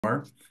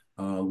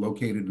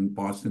Located in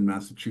Boston,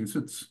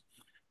 Massachusetts.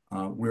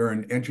 We're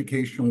an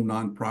educational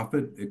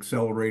nonprofit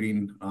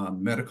accelerating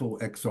medical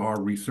XR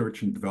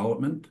research and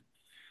development.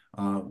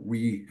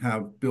 We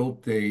have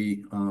built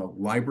a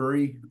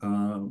library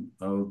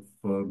of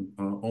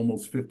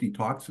almost 50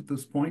 talks at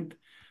this point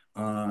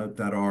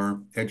that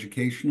are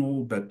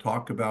educational, that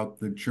talk about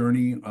the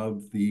journey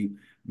of the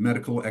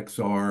medical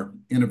XR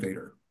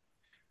innovator.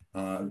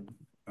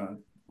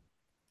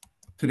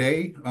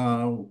 Today,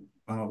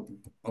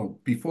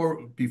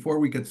 before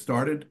we get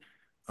started,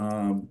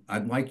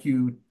 I'd like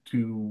you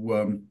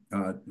to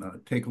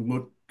take a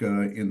look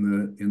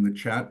in the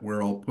chat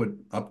where I'll put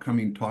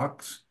upcoming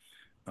talks.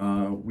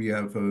 We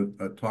have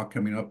a talk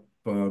coming up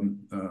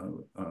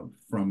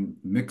from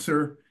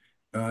Mixer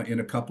in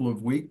a couple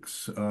of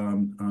weeks.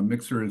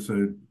 Mixer is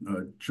a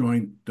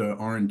joint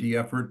R&D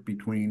effort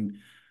between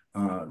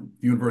the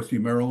University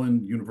of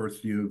Maryland,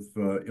 University of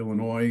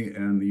Illinois,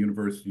 and the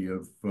University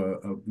of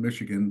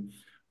Michigan.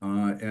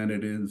 And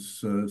it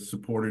is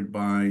supported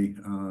by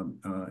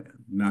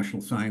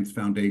National Science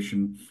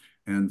Foundation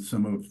and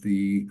some of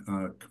the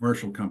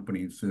commercial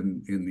companies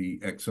in the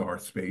XR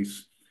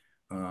space.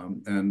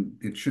 And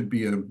it should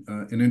be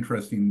an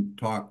interesting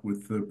talk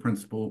with the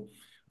principal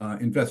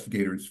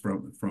investigators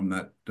from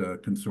that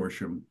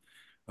consortium.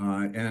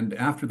 And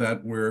after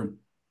that,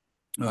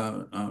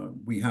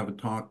 we have a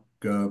talk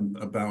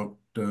about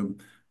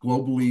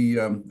globally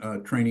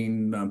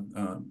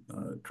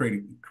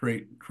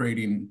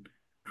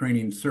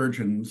training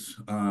surgeons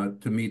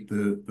to meet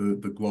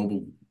the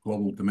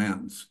global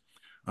demands.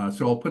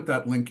 So I'll put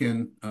that link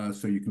in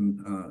so you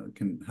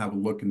can have a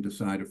look and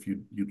decide if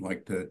you'd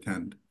like to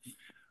attend.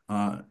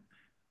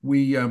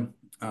 We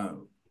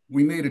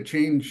made a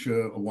change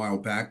a while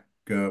back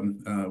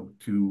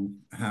to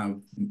have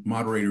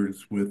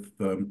moderators with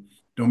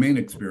domain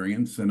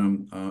experience,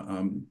 and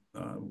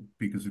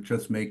because it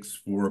just makes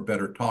for a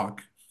better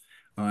talk.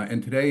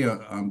 And today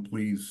I'm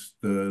pleased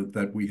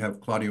that we have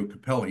Claudio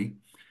Capelli.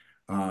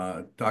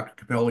 Dr.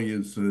 Capelli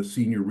is a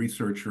senior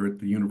researcher at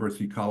the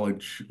University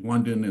College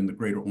London and the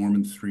Greater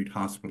Ormond Street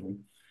Hospital.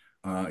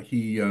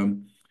 He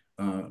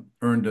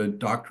earned a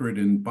doctorate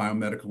in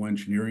biomedical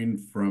engineering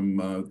from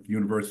the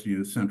University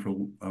of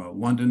Central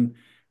London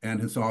and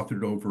has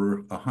authored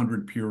over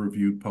 100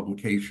 peer-reviewed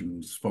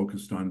publications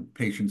focused on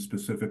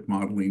patient-specific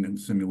modeling and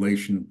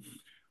simulation,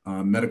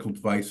 medical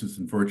devices,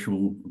 and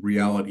virtual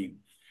reality.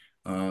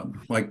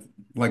 Like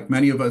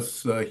many of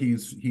us,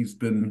 he's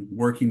been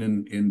working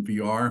in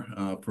VR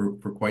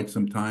for quite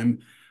some time,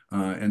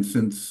 and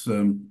since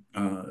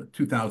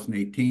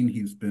 2018,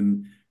 he's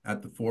been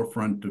at the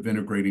forefront of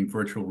integrating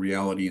virtual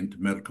reality into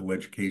medical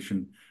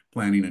education,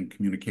 planning, and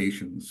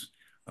communications.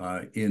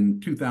 In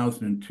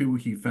 2002,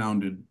 he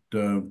founded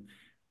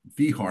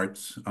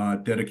VHRS,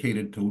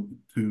 dedicated to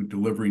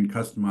delivering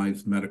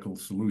customized medical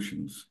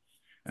solutions.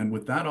 And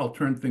with that, I'll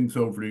turn things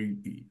over to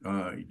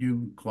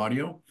you,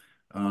 Claudio,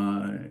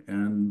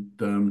 and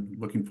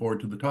looking forward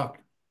to the talk.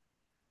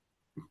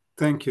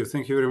 Thank you.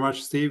 Thank you very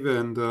much, Steve,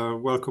 and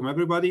welcome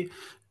everybody.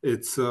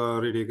 It's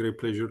really a great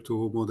pleasure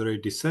to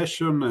moderate this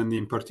session, and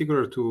in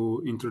particular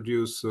to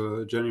introduce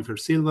Jennifer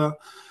Silva.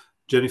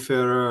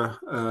 Jennifer,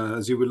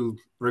 as you will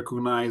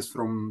recognize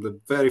from the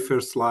very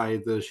first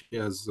slide, she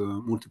has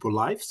multiple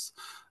lives.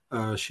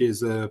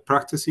 She's a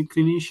practicing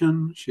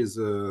clinician, she's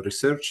a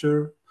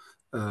researcher,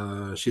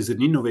 she's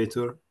an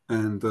innovator,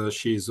 and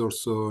she's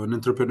also an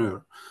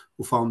entrepreneur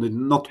who founded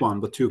not one,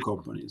 but two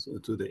companies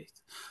to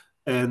date.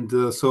 And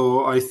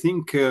so I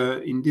think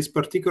in this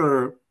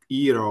particular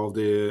era of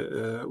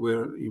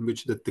in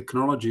which the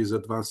technology is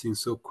advancing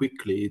so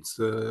quickly, it's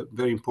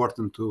very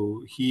important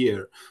to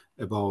hear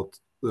about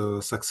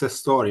the success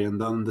story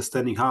and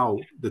understanding how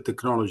the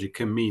technology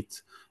can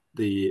meet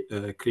the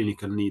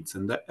clinical needs,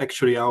 and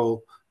actually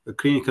how the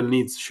clinical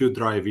needs should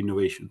drive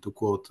innovation, to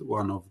quote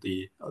one of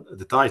the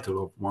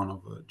title of one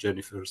of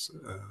Jennifer's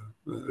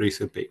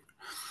recent paper.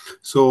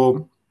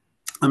 So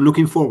I'm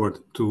looking forward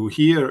to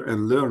hear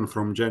and learn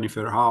from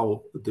Jennifer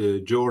how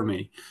the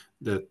journey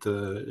that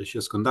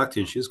she's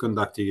conducting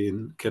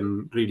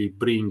can really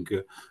bring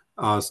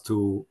us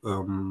to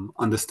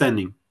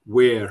understanding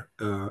where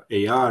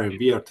AR and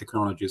VR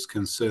technologies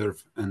can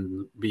serve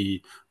and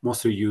be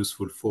mostly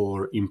useful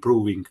for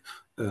improving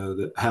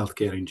the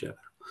healthcare in general.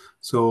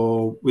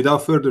 So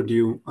without further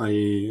ado,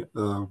 I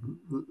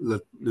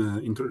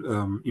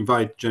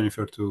invite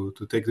Jennifer to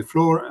take the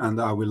floor, and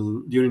I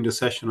will, during the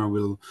session, I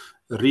will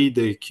read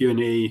the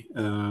Q&A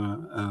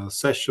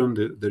session.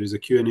 There is a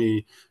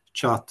Q&A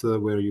chat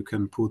where you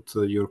can put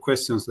your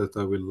questions that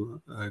I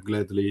will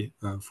gladly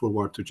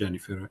forward to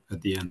Jennifer at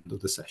the end of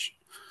the session.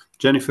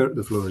 Jennifer,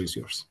 the floor is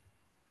yours.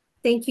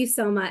 Thank you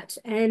so much.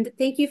 And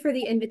thank you for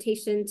the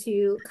invitation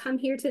to come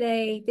here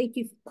today. Thank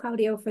you,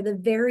 Claudio, for the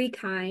very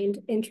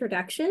kind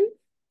introduction.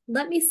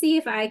 Let me see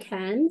if I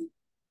can.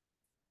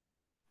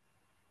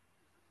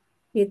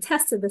 We had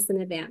tested this in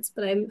advance,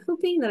 but I'm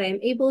hoping that I am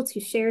able to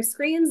share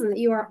screens and that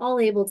you are all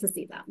able to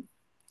see them.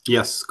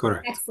 Yes,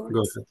 correct. Excellent.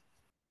 Go ahead.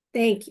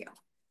 Thank you.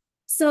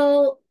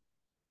 So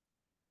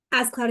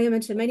as Claudia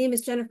mentioned, my name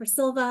is Jennifer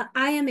Silva.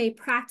 I am a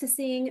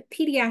practicing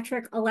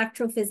pediatric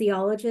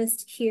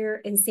electrophysiologist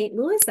here in St.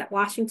 Louis at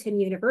Washington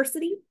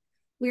University.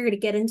 We're going to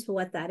get into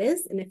what that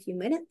is in a few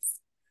minutes.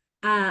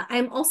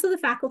 I'm also the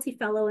faculty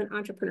fellow in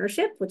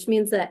entrepreneurship, which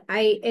means that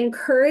I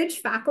encourage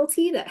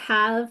faculty that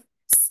have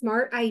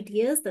smart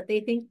ideas that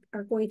they think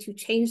are going to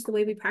change the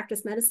way we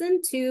practice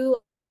medicine to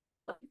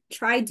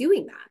try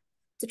doing that,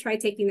 to try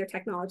taking their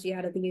technology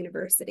out of the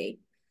university.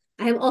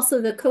 I am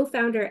also the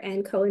co-founder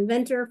and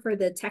co-inventor for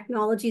the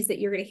technologies that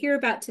you're going to hear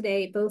about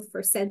today, both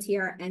for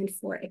SentiAR and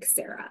for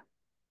Xera.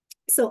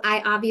 So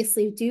I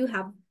obviously do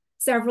have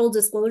several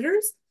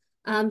disclosures.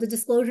 The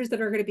disclosures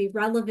that are going to be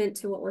relevant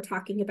to what we're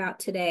talking about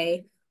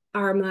today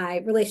are my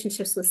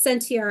relationships with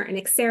SentiAR and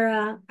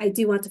Xera. I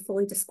do want to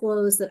fully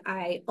disclose that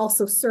I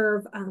also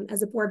serve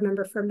as a board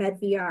member for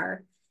MedVR,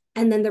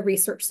 and then the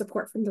research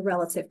support from the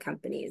relevant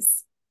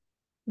companies.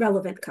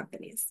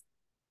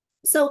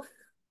 So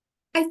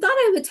I thought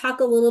I would talk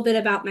a little bit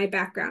about my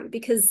background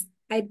because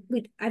I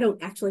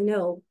don't actually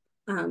know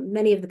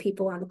many of the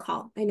people on the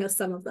call. I know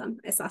some of them.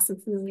 I saw some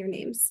familiar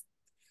names.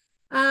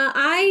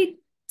 I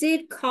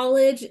did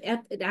college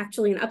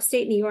actually in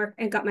upstate New York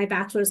and got my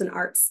bachelor's in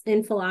arts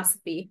in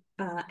philosophy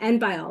and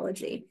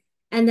biology,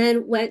 and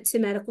then went to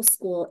medical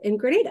school in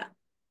Grenada.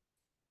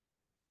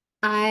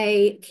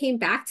 I came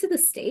back to the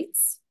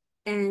States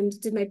and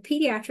did my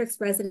pediatrics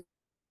residency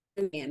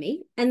in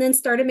Miami, and then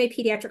started my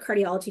pediatric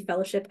cardiology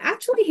fellowship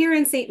actually here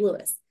in St.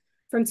 Louis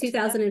from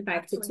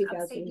 2005 to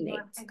 2008.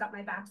 And got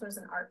my bachelor's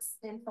in arts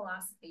in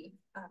philosophy.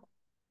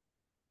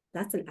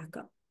 That's an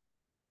echo.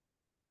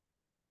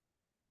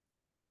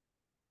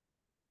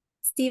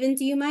 Stephen,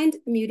 do you mind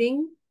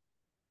muting?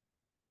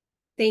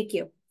 Thank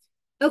you.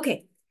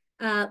 Okay,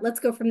 let's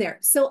go from there.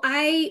 So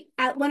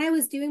when I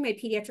was doing my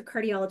pediatric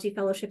cardiology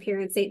fellowship here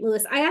in St.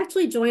 Louis, I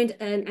actually joined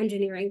an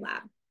engineering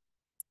lab.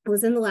 I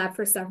was in the lab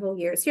for several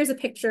years. Here's a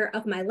picture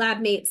of my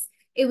lab mates.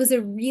 It was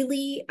a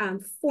really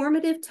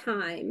formative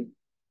time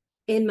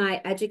in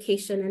my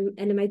education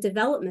and in my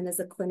development as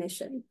a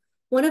clinician.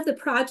 One of the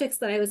projects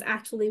that I was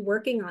actually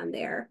working on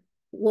there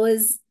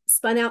was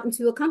spun out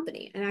into a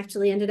company and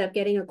actually ended up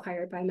getting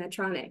acquired by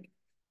Medtronic.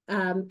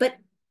 But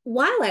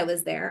while I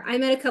was there, I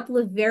met a couple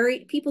of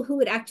people who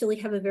would actually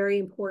have a very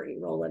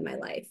important role in my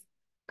life.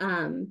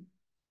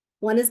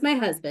 One is my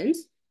husband.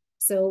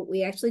 So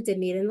we actually did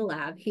meet in the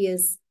lab. He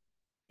is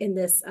in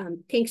this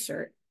pink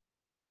shirt,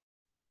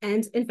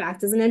 and in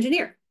fact is an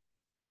engineer.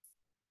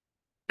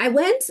 I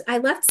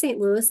left St.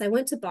 Louis, I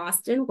went to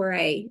Boston where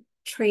I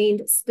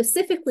trained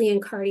specifically in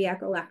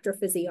cardiac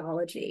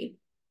electrophysiology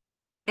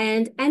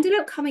and ended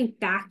up coming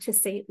back to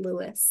St.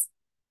 Louis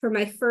for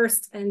my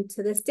first, and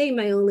to this day,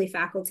 my only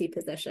faculty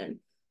position,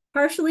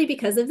 partially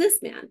because of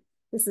this man.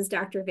 This is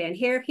Dr. Van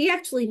Heer. He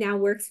actually now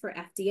works for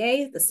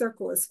FDA. The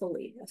circle is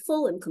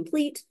full and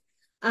complete.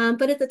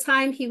 But at the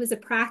time, he was a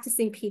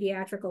practicing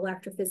pediatric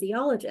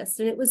electrophysiologist.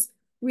 And it was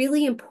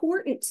really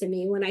important to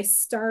me when I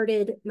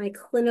started my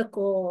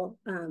clinical,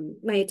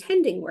 my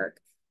attending work,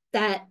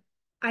 that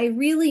I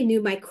really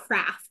knew my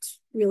craft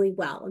really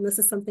well. And this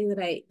is something that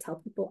I tell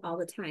people all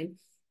the time.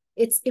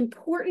 It's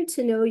important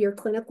to know your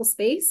clinical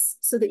space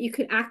so that you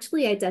can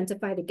actually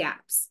identify the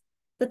gaps.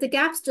 But the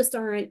gaps just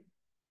aren't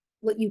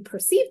what you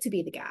perceive to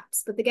be the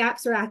gaps, but the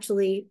gaps are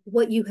actually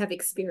what you have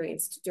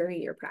experienced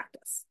during your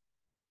practice.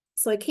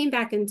 So I came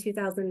back in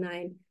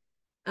 2009.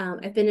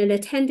 I've been an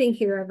attending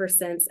here ever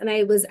since. And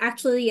I was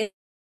actually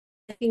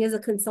working as a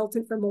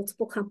consultant for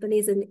multiple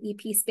companies in the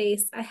EP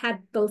space. I had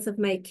both of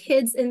my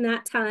kids in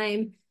that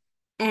time.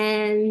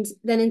 And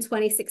then in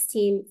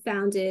 2016,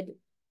 founded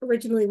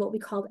originally what we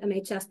called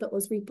MHS, but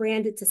was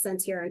rebranded to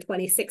SentiAR in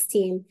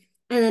 2016.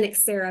 And then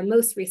Xera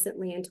most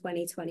recently in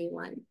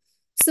 2021.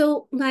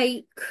 So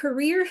my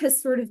career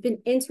has sort of been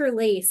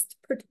interlaced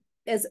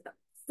as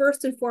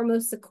first and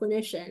foremost a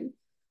clinician,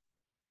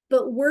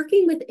 but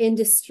working with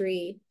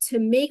industry to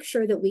make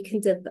sure that we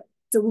can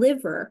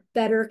deliver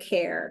better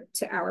care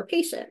to our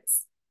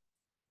patients.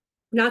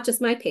 Not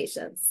just my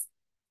patients,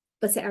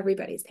 but to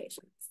everybody's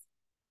patients.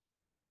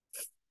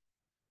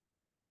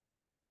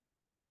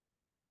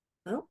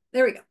 Oh,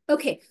 there we go.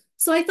 Okay,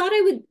 so I thought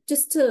I would,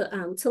 just to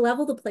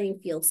level the playing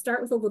field,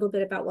 start with a little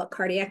bit about what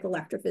cardiac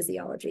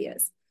electrophysiology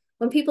is.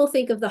 When people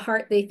think of the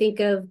heart, they think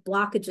of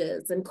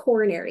blockages and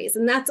coronaries,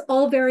 and that's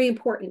all very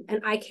important,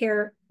 and I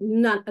care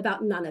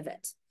about none of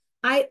it.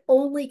 I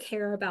only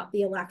care about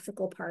the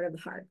electrical part of the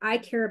heart. I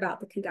care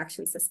about the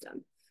conduction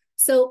system.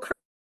 So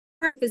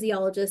cardiac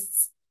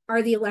physiologists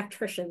are the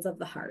electricians of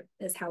the heart,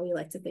 is how we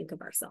like to think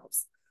of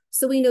ourselves.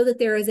 So we know that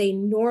there is a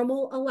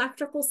normal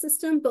electrical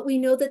system, but we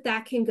know that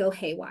that can go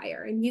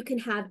haywire, and you can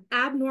have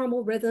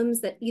abnormal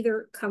rhythms that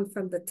either come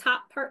from the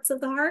top parts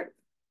of the heart,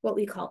 what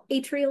we call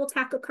atrial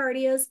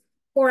tachycardias,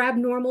 or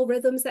abnormal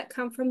rhythms that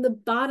come from the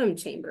bottom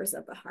chambers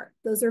of the heart.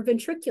 Those are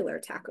ventricular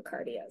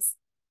tachycardias.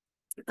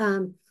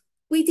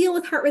 We deal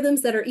with heart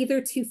rhythms that are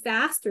either too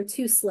fast or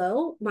too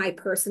slow. My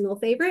personal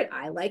favorite,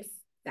 I like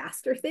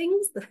faster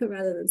things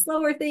rather than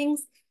slower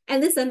things.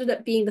 And this ended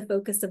up being the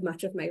focus of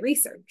much of my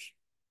research.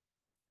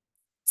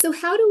 So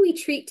how do we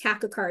treat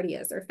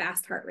tachycardias or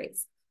fast heart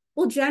rates?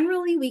 Well,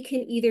 generally, we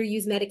can either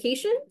use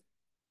medication.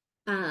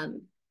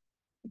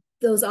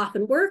 Those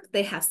often work.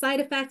 They have side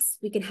effects.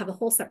 We can have a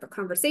whole separate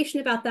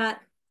conversation about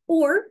that.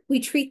 Or we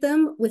treat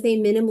them with a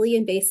minimally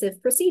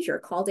invasive procedure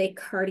called a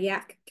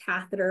cardiac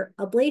catheter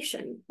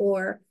ablation,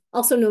 or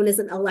also known as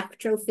an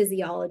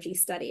electrophysiology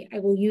study. I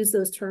will use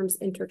those terms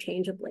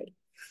interchangeably.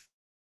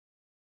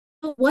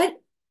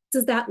 What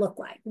does that look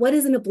like? What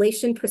does an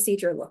ablation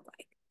procedure look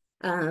like?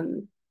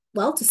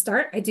 Well, to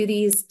start, I do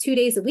these 2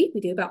 days a week.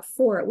 We do about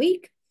 4 a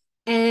week.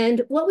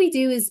 And what we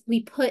do is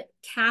we put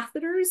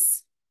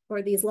catheters,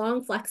 or these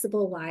long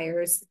flexible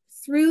wires,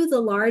 through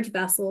the large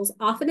vessels,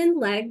 often in the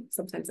leg,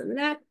 sometimes in the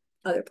neck,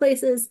 other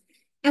places.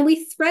 And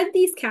we thread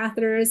these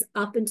catheters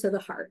up into the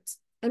heart.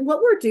 And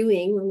what we're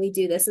doing when we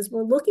do this is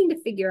we're looking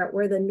to figure out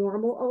where the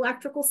normal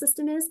electrical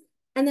system is,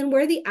 and then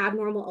where the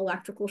abnormal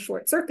electrical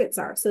short circuits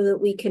are, so that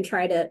we can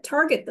try to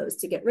target those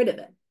to get rid of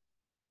it.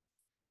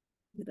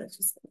 That's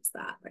just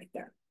that right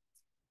there.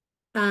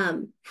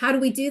 How do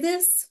we do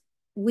this?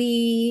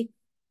 You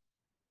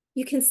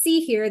can see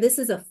here, this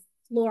is a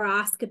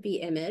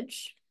fluoroscopy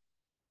image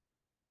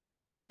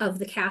of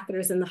the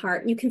catheters in the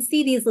heart. You can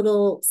see these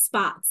little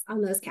spots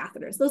on those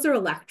catheters. Those are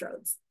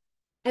electrodes.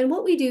 And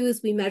what we do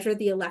is we measure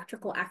the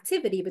electrical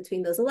activity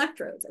between those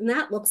electrodes. And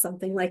that looks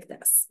something like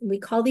this. We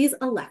call these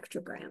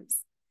electrograms.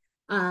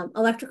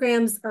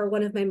 Electrograms are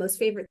one of my most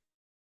favorite.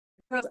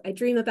 I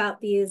dream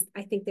about these.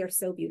 I think they're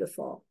so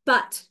beautiful.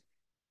 But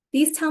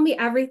these tell me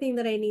everything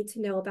that I need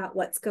to know about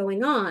what's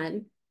going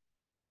on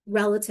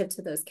relative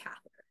to those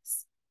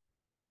catheters.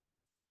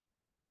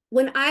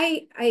 When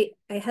I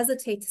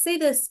hesitate to say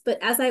this, but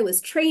as I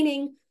was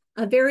training,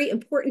 a very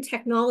important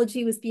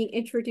technology was being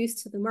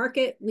introduced to the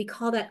market. We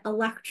call that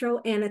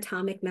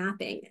electroanatomic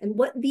mapping. And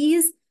what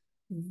these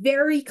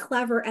very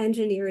clever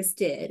engineers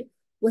did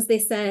was they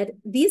said,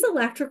 these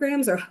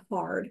electrograms are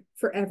hard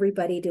for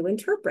everybody to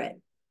interpret.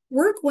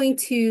 We're going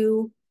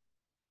to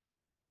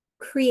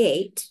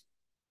create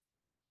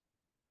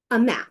a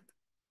map.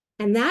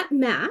 And that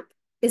map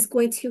is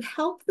going to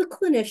help the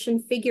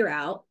clinician figure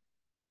out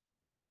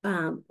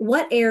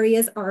what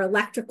areas are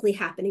electrically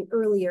happening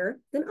earlier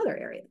than other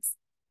areas.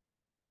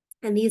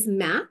 And these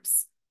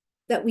maps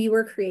that we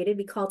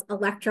called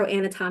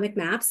electroanatomic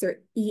maps,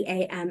 or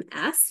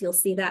EAMS. You'll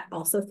see that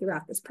also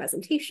throughout this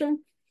presentation.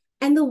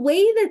 And the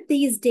way that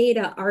these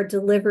data are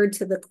delivered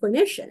to the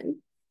clinician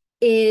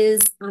is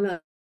on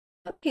a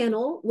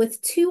panel with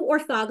 2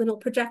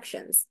 orthogonal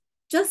projections,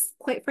 just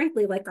quite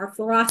frankly, like our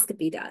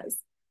fluoroscopy does.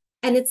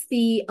 And it's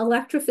the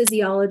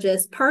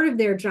electrophysiologist, part of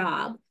their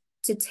job,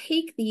 to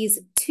take these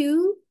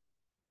 2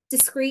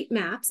 discrete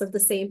maps of the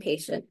same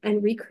patient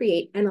and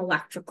recreate a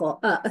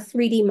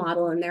 3D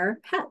model in their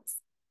heads.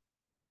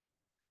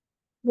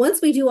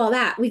 Once we do all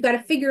that, we've got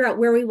to figure out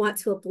where we want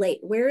to ablate.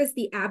 Where is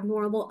the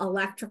abnormal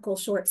electrical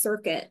short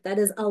circuit that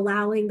is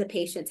allowing the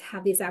patient to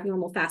have these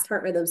abnormal fast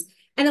heart rhythms?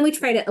 And then we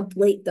try to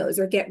ablate those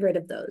or get rid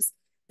of those.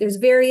 There's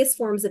various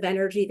forms of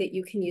energy that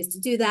you can use to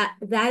do that.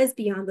 That is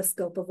beyond the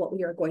scope of what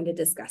we are going to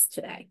discuss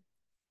today.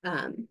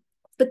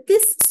 But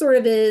this sort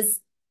of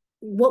is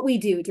what we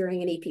do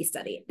during an EP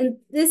study. And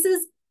this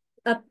is,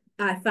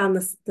 I found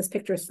this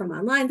picture is from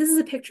online. This is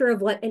a picture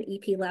of what an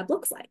EP lab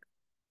looks like.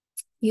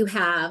 You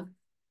have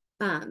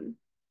the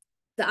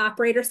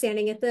operator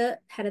standing at the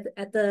head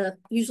of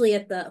usually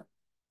at the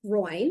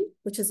groin,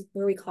 which is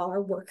where we call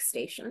our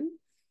workstation.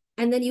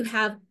 And then you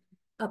have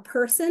a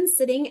person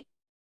sitting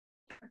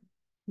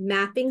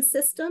mapping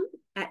system,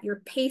 at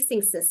your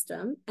pacing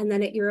system, and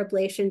then at your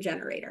ablation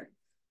generator.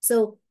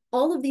 So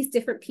all of these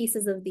different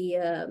pieces of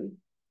the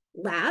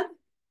lab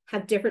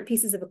have different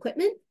pieces of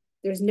equipment.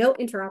 There's no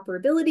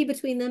interoperability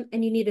between them,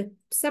 and you need a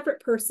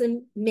separate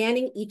person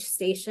manning each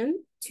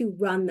station to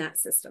run that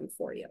system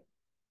for you.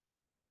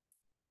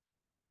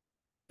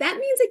 That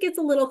means it gets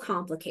a little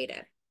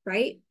complicated,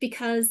 right?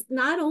 Because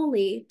not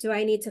only do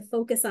I need to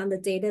focus on the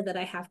data that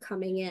I have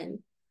coming in,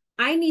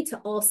 I need to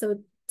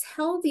also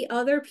tell the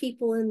other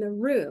people in the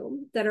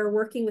room that are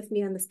working with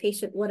me on this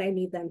patient what I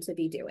need them to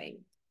be doing.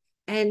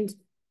 And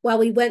while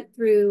we went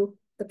through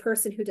the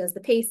person who does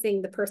the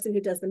pacing, the person who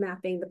does the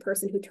mapping, the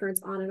person who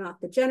turns on and off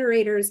the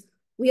generators,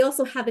 we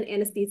also have an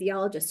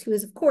anesthesiologist who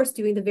is, of course,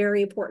 doing the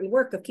very important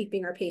work of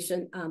keeping our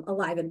patient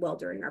alive and well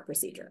during our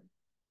procedure.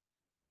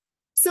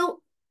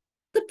 So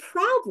the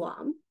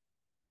problem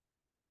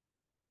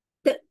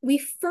that we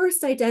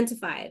first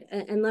identified,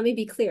 and let me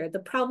be clear, the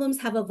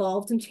problems have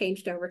evolved and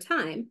changed over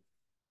time,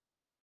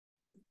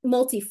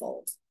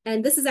 multifold.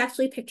 And this is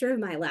actually a picture of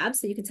my lab.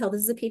 So you can tell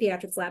this is a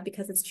pediatrics lab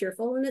because it's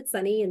cheerful and it's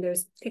sunny and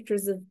there's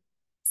pictures of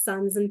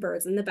suns and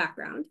birds in the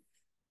background,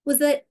 was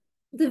that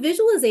the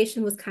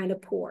visualization was kind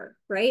of poor,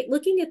 right?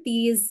 Looking at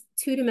these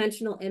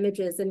 2-dimensional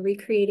images and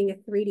recreating a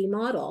 3D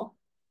model,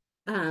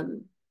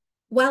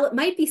 while it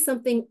might be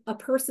something a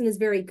person is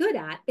very good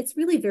at, it's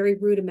really very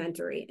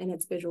rudimentary in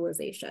its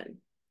visualization.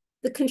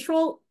 The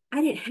control,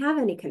 I didn't have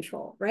any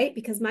control, right?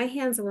 Because my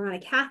hands were on a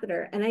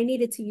catheter and I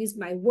needed to use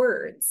my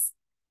words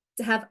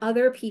to have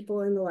other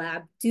people in the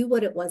lab do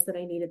what it was that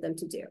I needed them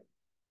to do.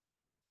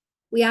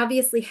 We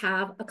obviously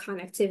have a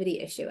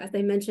connectivity issue. As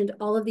I mentioned,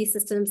 all of these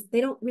systems,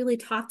 they don't really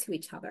talk to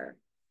each other.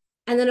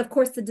 And then, of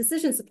course, the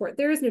decision support,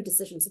 there is no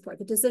decision support.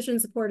 The decision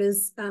support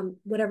is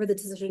whatever the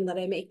decision that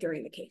I make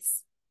during the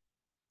case.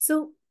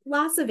 So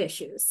lots of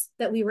issues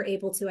that we were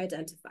able to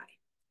identify.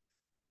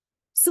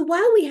 So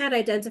while we had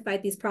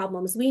identified these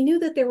problems, we knew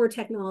that there were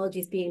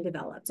technologies being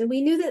developed, and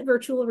we knew that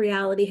virtual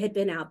reality had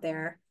been out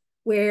there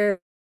where,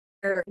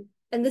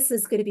 and this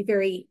is going to be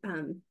very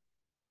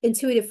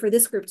intuitive for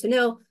this group to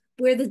know,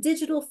 where the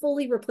digital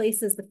fully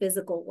replaces the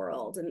physical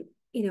world. And,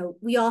 you know,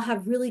 we all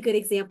have really good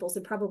examples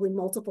and probably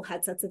multiple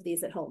headsets of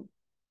these at home.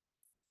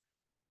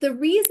 The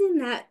reason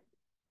that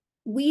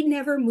we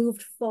never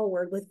moved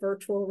forward with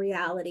virtual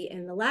reality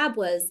in the lab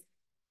was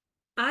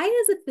I,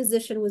 as a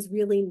physician, was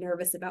really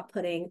nervous about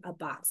putting a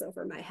box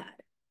over my head.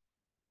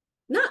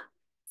 Not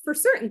for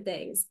certain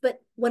things,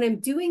 but when I'm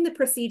doing the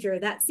procedure,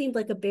 that seemed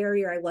like a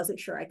barrier I wasn't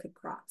sure I could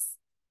cross.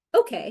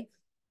 Okay,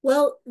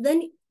 well,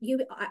 then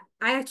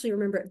I actually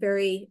remember it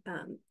very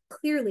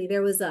clearly.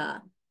 There was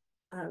a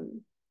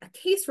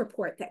case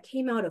report that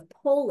came out of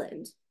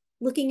Poland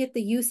looking at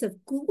the use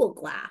of Google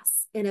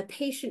Glass in a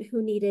patient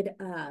who needed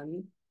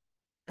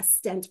a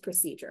stent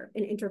procedure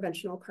in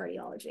interventional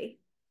cardiology,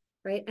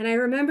 right? And I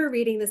remember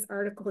reading this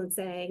article and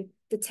saying,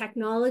 the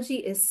technology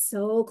is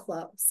so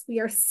close. We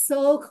are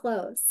so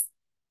close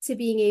to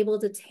being able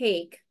to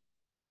take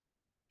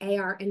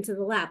AR into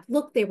the lab.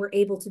 Look, they were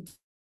able to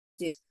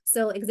do.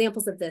 So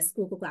examples of this,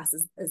 Google Glass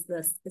is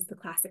the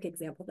classic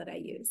example that I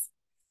use.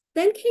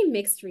 Then came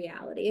mixed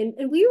reality.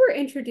 And we were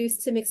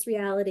introduced to mixed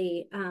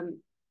reality.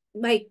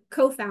 My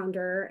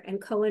co-founder and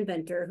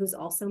co-inventor, who's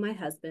also my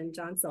husband,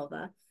 John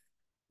Silva,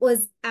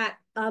 was at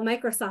a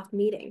Microsoft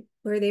meeting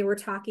where they were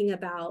talking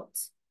about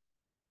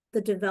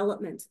the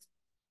development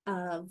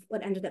of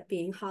what ended up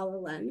being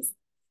HoloLens.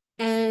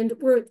 And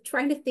we're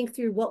trying to think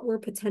through what were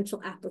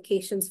potential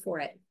applications for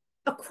it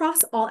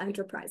across all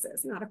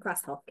enterprises, not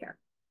across healthcare.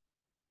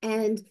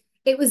 And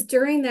it was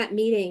during that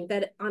meeting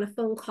that on a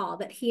phone call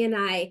that he and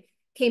I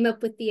came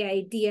up with the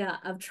idea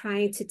of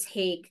trying to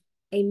take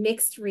a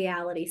mixed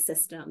reality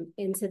system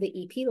into the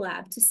EP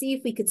lab to see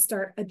if we could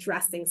start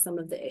addressing some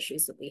of the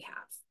issues that we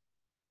have.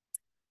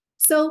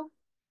 So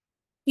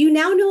you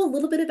now know a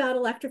little bit about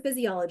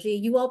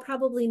electrophysiology. You all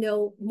probably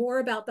know more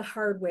about the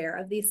hardware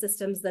of these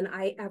systems than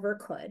I ever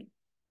could.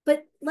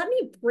 But let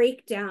me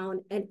break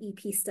down an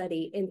EP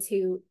study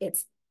into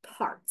its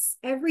parts.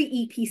 Every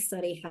EP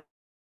study has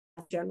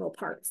general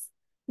parts.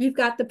 You've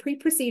got the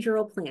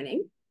pre-procedural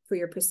planning for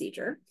your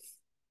procedure.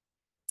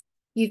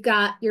 You've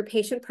got your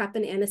patient prep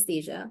and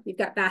anesthesia. You've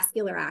got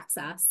vascular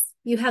access.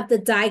 You have the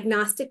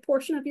diagnostic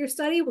portion of your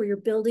study where you're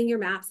building your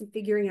maps and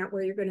figuring out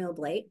where you're going to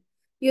ablate.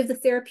 You have the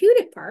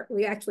therapeutic part where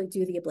you actually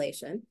do the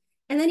ablation.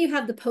 And then you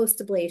have the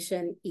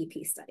post-ablation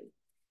EP study.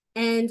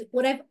 And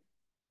what I've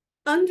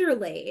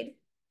underlaid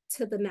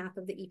to the map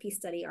of the EP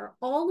study are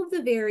all of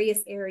the various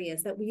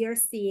areas that we are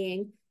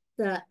seeing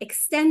the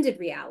extended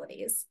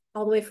realities,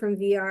 all the way from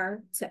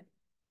VR to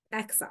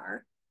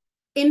XR,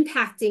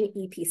 impacting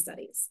EP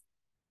studies.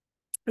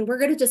 And we're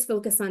going to just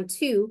focus on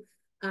two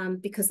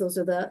because those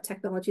are the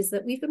technologies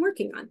that we've been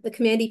working on, the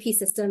CommandEP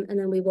system, and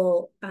then we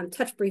will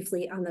touch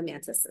briefly on the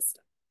Mantis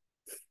system.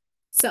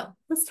 So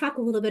let's talk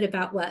a little bit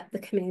about what the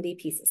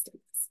CommandEP system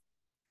is.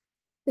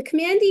 The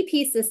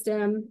CommandEP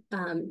system,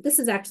 this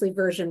is actually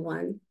version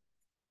 1,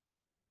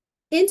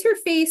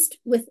 interfaced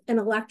with an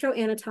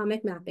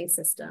electroanatomic mapping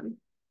system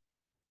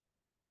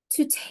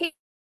to take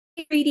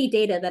 3D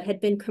data that had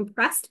been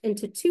compressed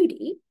into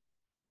 2D,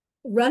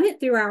 run it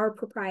through our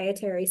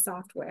proprietary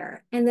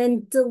software, and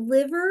then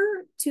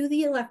deliver to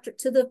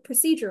the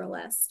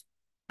proceduralist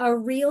a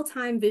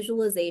real-time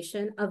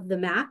visualization of the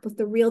map with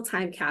the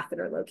real-time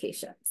catheter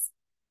locations.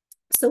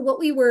 So what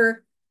we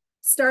were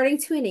starting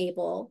to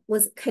enable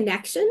was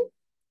connection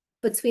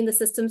between the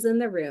systems in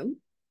the room,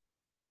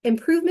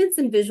 improvements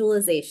in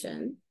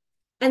visualization,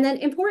 and then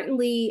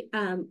importantly,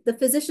 the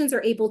physicians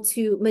are able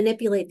to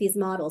manipulate these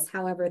models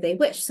however they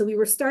wish. So we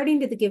were starting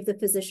to give the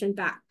physician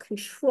back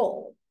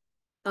control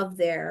of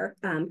their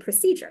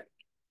procedure.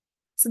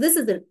 So this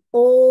is an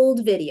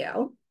old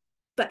video,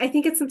 but I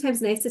think it's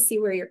sometimes nice to see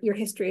where your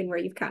history and where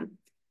you've come.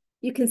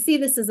 You can see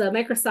this is a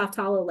Microsoft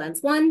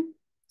HoloLens 1.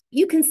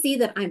 You can see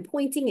that I'm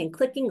pointing and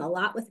clicking a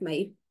lot with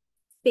my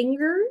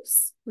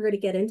fingers. We're going to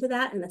get into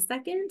that in a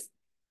second.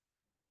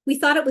 We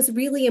thought it was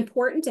really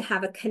important to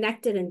have a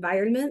connected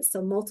environment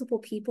so multiple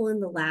people in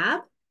the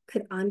lab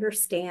could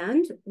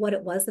understand what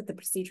it was that the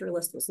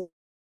proceduralist was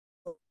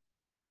looking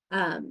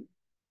at.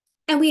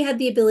 And we had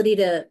the ability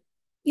to,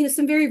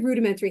 some very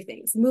rudimentary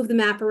things, move the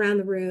map around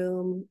the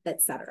room,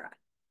 etc.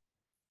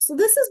 So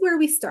this is where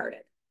we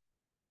started.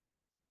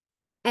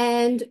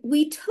 And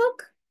we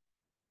took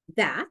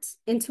that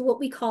into what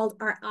we called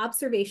our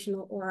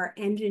observational or our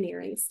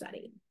engineering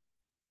study.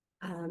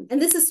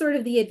 And this is sort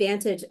of the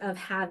advantage of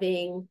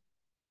having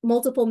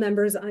multiple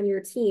members on your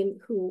team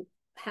who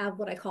have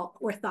what I call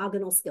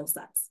orthogonal skill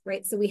sets,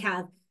 right? So we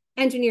have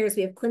engineers,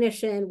 we have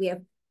clinician, we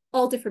have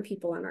all different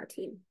people on our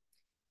team.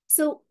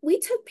 So we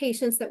took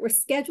patients that were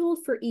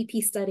scheduled for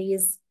EP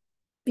studies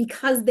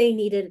because they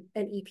needed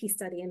an EP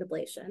study and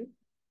ablation,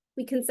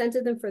 we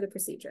consented them for the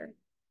procedure,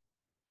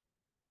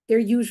 their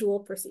usual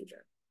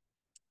procedure.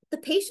 The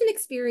patient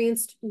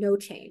experienced no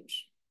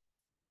change.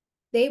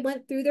 They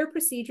went through their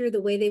procedure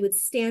the way they would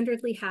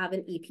standardly have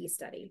an EP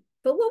study.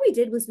 But what we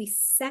did was we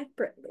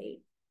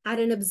separately had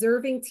an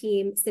observing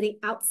team sitting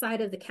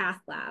outside of the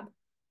cath lab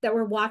that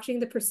were watching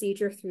the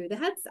procedure through the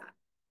headset.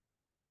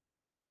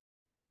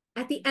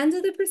 At the end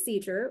of the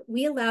procedure,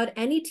 we allowed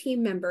any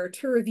team member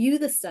to review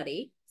the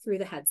study through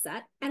the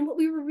headset, and what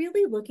we were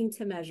really looking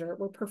to measure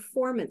were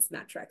performance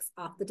metrics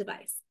off the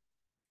device.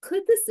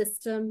 Could the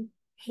system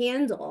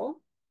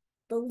handle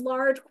the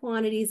large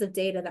quantities of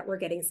data that were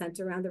getting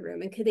sent around the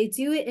room, and could they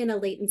do it in a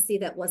latency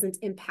that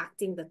wasn't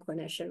impacting the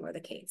clinician or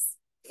the case?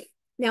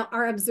 Now,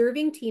 our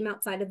observing team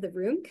outside of the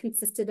room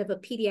consisted of a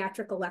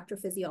pediatric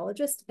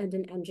electrophysiologist and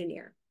an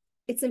engineer.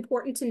 It's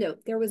important to note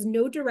there was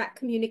no direct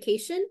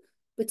communication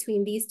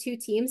between these two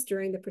teams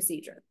during the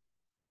procedure.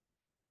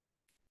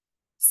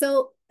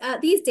 So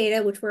these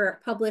data, which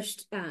were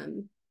published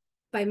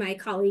by my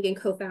colleague and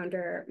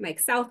co-founder Mike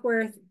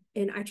Southworth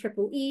in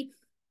IEEE,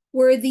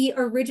 were the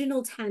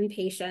original 10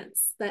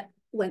 patients that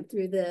went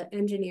through the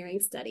engineering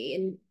study.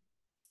 And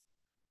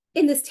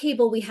in this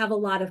table, we have a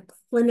lot of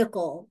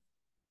clinical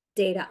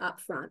data up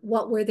front.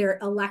 What were their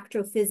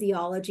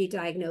electrophysiology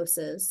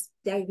diagnoses?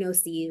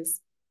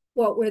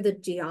 What were the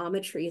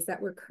geometries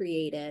that were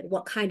created?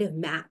 What kind of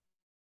map?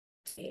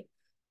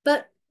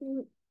 But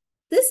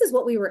this is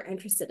what we were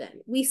interested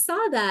in. We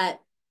saw that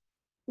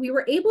we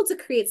were able to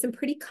create some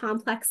pretty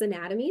complex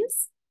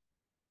anatomies,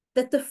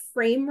 that the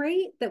frame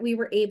rate that we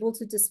were able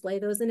to display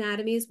those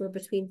anatomies were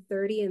between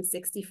 30 and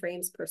 60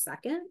 frames per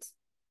second,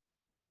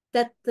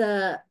 that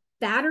the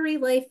battery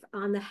life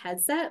on the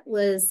headset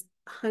was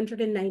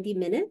 190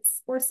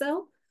 minutes or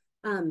so.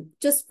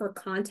 Just for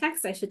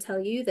context, I should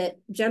tell you that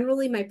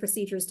generally my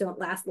procedures don't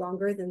last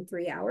longer than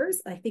 3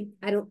 hours. I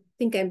don't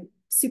think I'm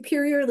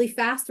superiorly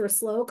fast or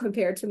slow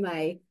compared to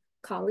my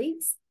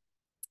colleagues.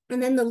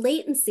 And then the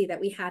latency that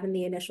we had in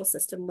the initial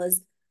system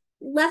was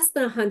less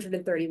than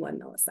 131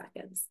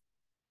 milliseconds.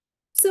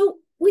 So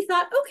we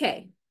thought,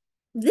 okay,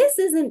 this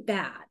isn't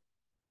bad,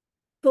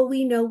 but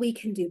we know we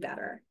can do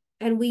better.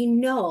 And we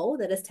know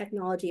that as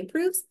technology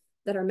improves,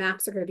 that our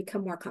maps are going to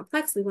become more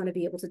complex. We want to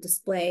be able to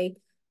display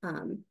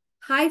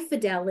high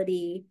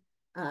fidelity,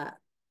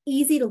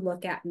 easy to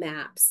look at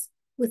maps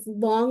with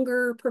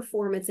longer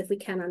performance if we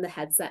can on the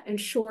headset, and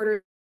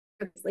shorter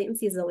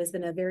latency has always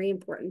been a very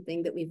important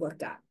thing that we've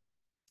looked at.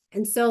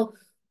 And so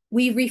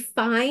we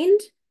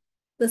refined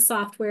the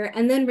software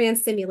and then ran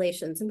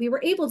simulations, and we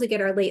were able to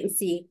get our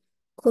latency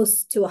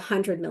close to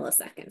 100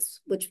 milliseconds,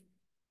 which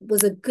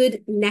was a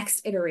good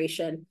next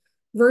iteration.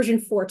 Version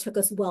 4 took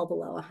us well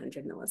below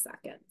 100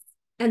 milliseconds,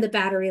 and the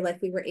battery life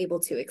we were able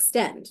to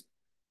extend.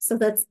 So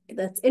that's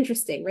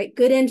interesting, right?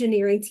 Good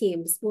engineering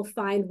teams will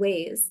find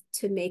ways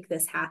to make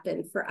this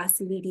happen for us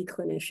needy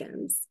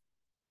clinicians.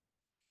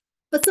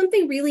 But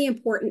something really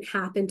important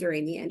happened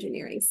during the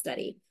engineering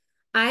study.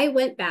 I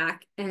went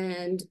back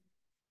and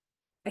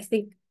I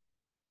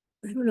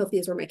don't know if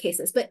these were my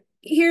cases, but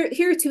here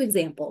are two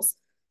examples.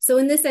 So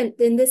in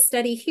this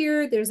study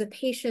here, there's a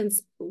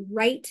patient's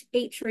right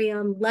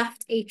atrium,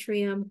 left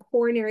atrium,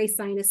 coronary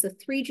sinus, so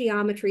 3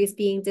 geometries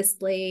being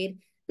displayed.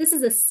 This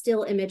is a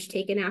still image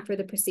taken after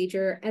the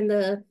procedure, and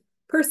the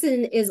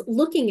person is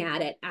looking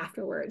at it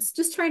afterwards,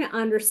 just trying to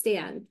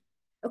understand,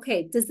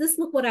 okay, does this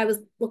look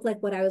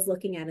like what I was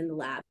looking at in the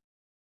lab?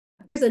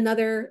 There's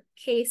another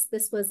case.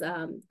 This was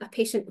a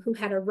patient who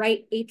had a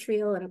right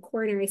atrial and a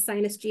coronary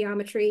sinus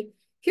geometry.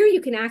 Here you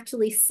can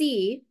actually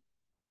see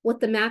what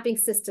the mapping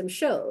system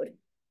showed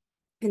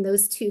in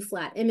those 2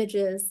 flat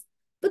images,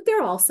 but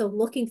they're also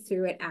looking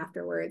through it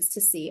afterwards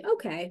to see,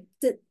 okay,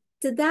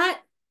 did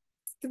that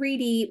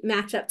 3D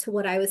match up to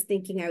what I was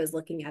thinking I was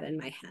looking at in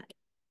my head?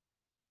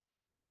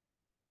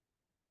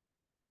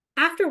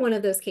 After one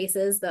of those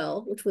cases,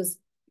 though, which was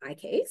my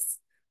case,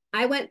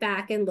 I went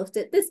back and looked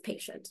at this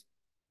patient.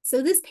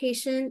 So this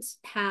patient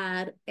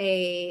had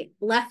a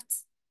left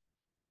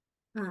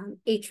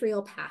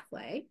atrial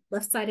pathway,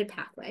 left-sided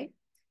pathway.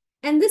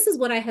 And this is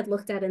what I had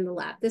looked at in the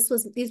lab.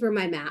 These were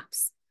my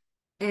maps.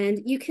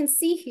 And you can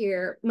see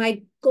here,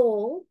 my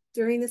goal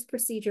during this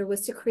procedure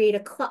was to create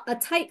a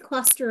tight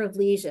cluster of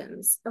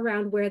lesions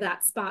around where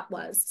that spot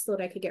was so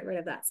that I could get rid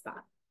of that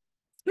spot.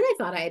 And I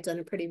thought I had done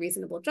a pretty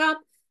reasonable job.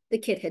 The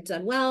kid had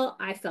done well.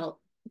 I felt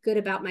good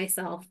about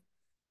myself.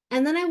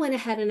 And then I went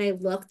ahead and I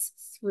looked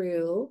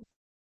through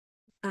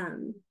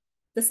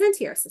the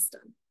SentiAR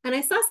system. And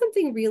I saw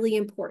something really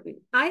important.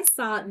 I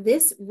saw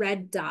this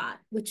red dot,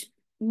 which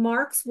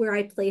marks where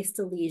I placed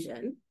a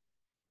lesion,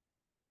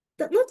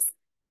 that looks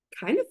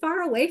kind of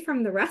far away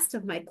from the rest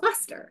of my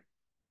cluster.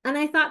 And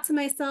I thought to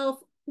myself,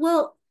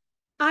 well,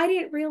 I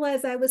didn't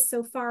realize I was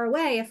so far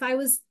away. If I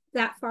was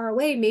that far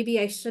away, maybe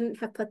I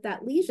shouldn't have put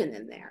that lesion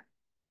in there.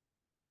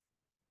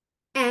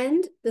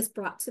 And this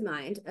brought to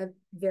mind a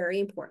very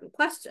important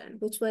question,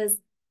 which was,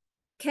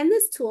 can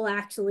this tool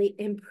actually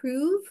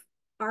improve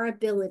our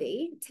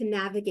ability to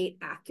navigate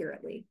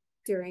accurately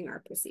during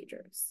our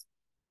procedures?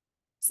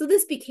 So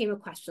this became a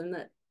question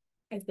that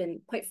I've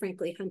been, quite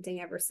frankly,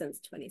 hunting ever since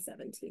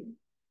 2017.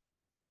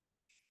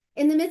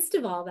 In the midst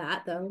of all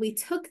that, though, we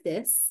took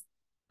this,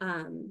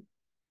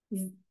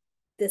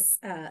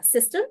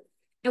 system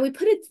and we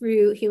put it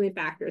through human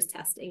factors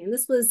testing. And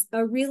this was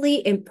a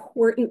really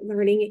important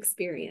learning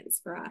experience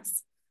for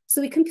us.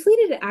 So we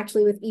completed it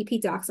actually with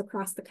EP docs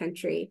across the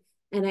country.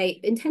 And I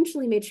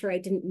intentionally made sure I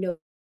didn't know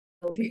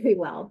very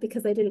well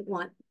because I didn't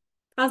want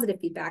positive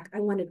feedback. I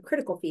wanted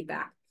critical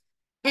feedback.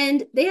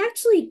 And they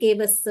actually gave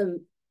us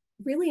some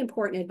really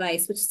important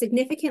advice, which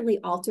significantly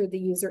altered the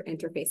user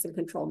interface and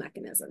control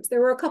mechanisms.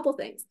 There were a couple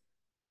things.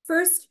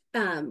 First,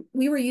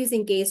 we were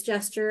using gaze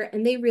gesture,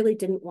 and they really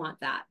didn't want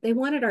that. They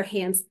wanted our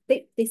hands,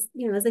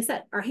 as I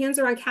said, our hands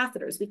are on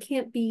catheters. We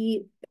can't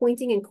be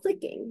pointing and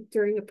clicking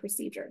during a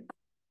procedure.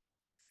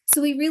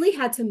 So we really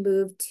had to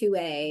move to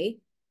a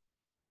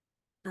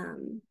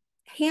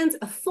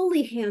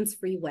fully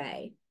hands-free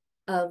way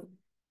of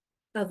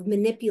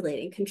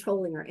manipulating,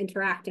 controlling, or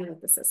interacting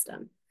with the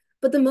system.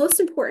 But the most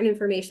important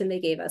information they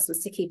gave us was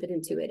to keep it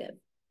intuitive.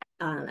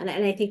 And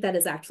I think that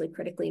is actually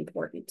critically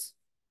important.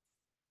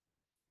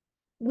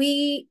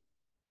 We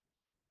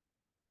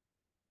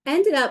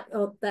ended up,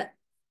 that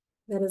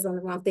is on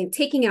the wrong thing,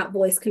 taking out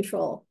voice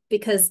control,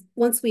 because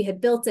once we had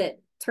built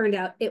it, turned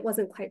out it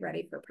wasn't quite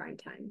ready for prime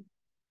time.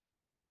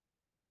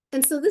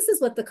 And so this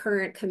is what the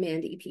current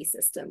CommandEP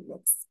system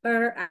looks,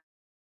 or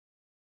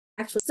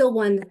actually still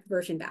one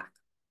version back.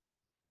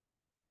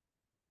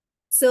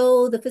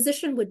 So the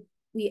physician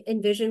we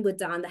envisioned would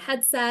don the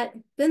headset.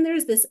 Then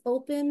there's this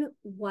open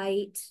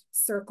white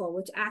circle,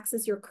 which acts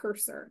as your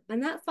cursor,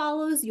 and that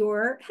follows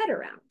your head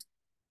around.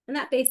 And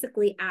that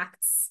basically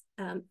acts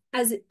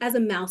as a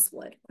mouse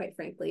would, quite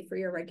frankly, for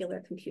your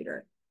regular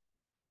computer.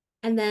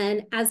 And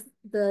then as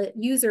the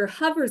user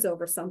hovers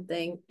over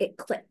something, it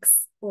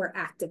clicks or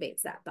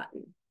activates that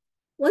button.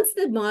 Once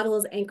the model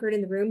is anchored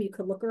in the room, you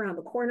could look around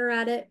the corner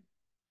at it.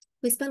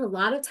 We spent a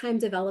lot of time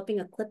developing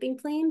a clipping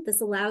plane. This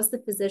allows the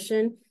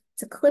physician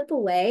to clip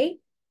away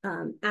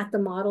at the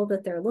model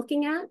that they're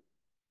looking at.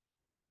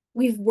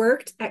 We've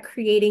worked at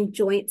creating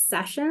joint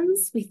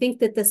sessions. We think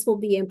that this will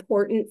be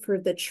important for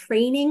the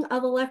training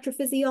of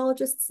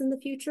electrophysiologists in the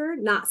future,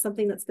 not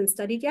something that's been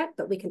studied yet,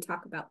 but we can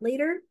talk about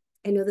later.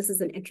 I know this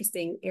is an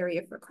interesting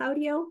area for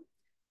Claudio.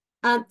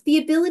 The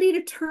ability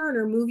to turn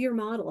or move your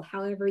model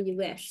however you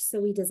wish.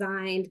 So we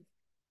designed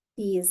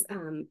these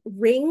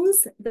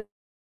rings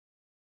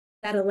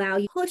that allow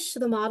you to push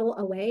the model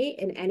away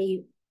in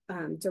any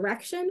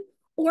direction,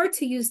 or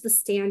to use the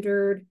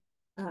standard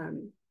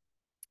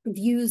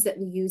views that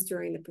we use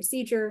during the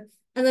procedure.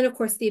 And then, of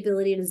course, the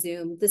ability to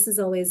zoom. This is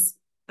always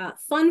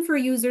fun for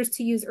users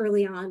to use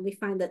early on. We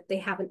find that they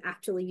haven't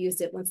actually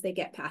used it once they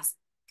get past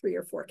 3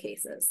 or 4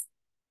 cases.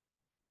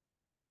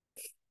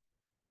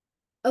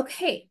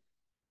 Okay,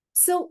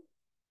 so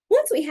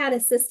once we had a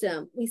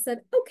system, we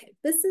said, okay,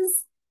 this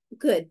is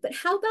good, but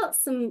how about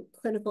some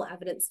clinical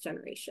evidence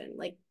generation?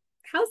 Like,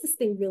 how's this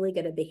thing really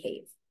going to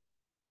behave?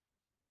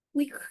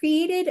 We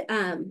created,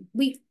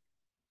 we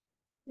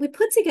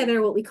put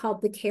together what we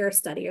called the CARE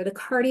study, or the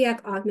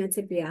Cardiac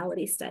Augmented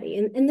Reality Study.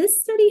 And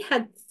this study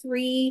had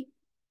 3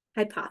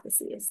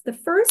 hypotheses. The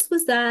first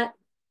was that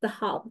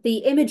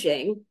the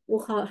imaging,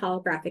 we'll call it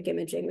holographic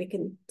imaging, we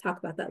can talk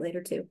about that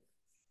later too,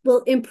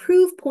 will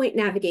improve point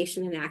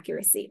navigation and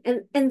accuracy.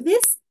 And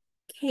this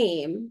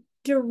came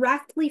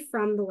directly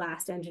from the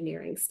last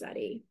engineering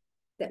study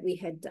that we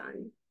had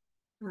done.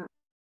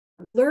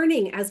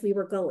 Learning as we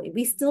were going.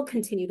 We still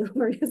continue to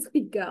learn as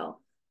we go.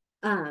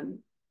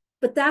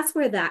 But that's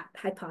where that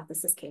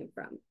hypothesis came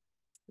from.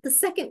 The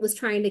second was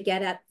trying to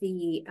get at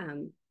the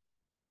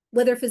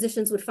whether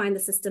physicians would find the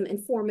system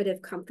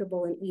informative,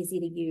 comfortable, and easy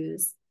to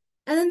use.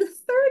 And then the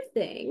third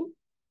thing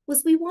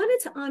was we wanted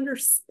to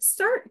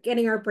start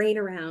getting our brain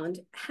around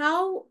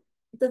how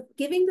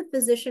giving the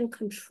physician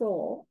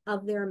control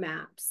of their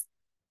maps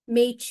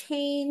may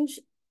change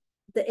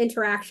the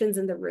interactions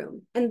in the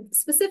room. And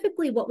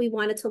specifically what we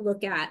wanted to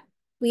look at,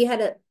 we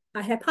had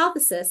a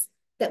hypothesis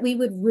that we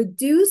would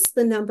reduce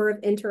the number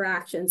of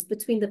interactions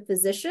between the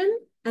physician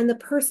and the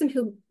person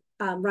who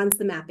runs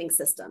the mapping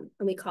system.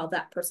 And we call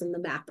that person the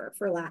mapper,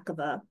 for lack of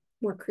a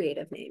more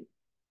creative name.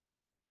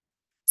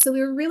 So we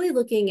were really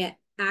looking at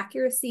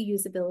accuracy,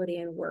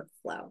 usability, and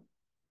workflow.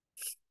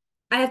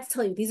 I have to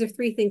tell you, these are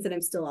 3 things that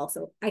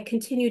I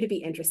continue to be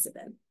interested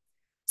in.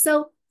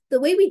 So the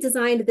way we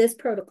designed this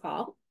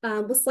protocol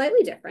was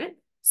slightly different.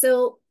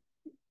 So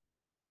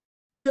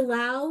it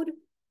allowed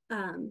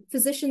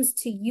physicians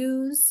to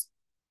use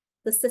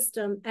the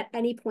system at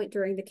any point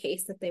during the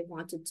case that they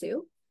wanted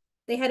to.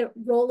 They had a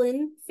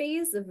roll-in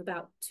phase of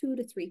about 2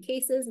 to 3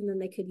 cases, and then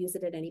they could use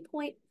it at any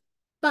point.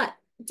 But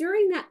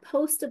during that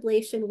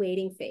post-ablation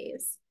waiting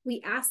phase,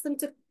 we asked them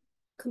to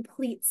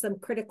complete some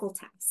critical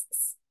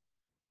tasks.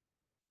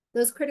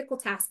 Those critical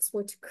tasks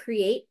were to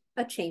create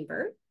a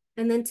chamber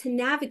and then to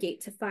navigate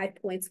to 5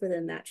 points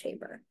within that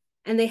chamber.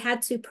 And they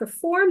had to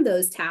perform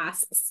those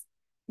tasks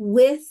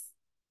with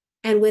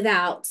and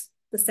without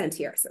the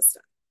SentiAR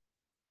system.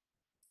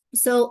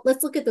 So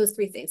let's look at those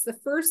three things. The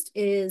first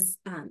is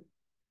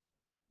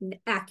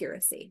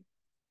accuracy.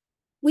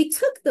 We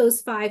took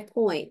those 5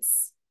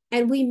 points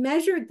and we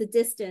measured the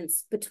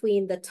distance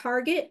between the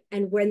target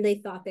and when they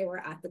thought they were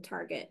at the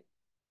target,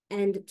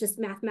 and just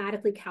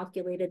mathematically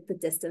calculated the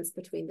distance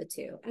between the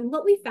two. And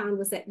what we found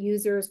was that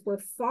users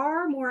were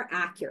far more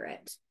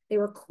accurate. They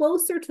were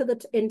closer to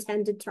the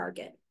intended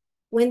target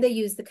when they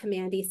used the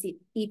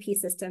CommandEP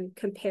system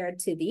compared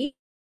to the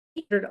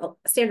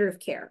standard of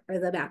care or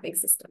the mapping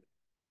system.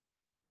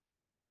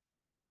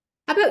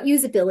 How about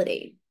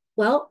usability?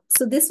 Well,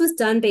 so this was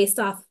done based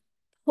off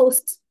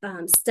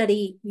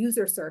post-study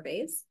user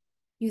surveys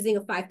using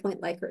a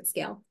 5-point Likert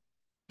scale.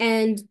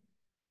 And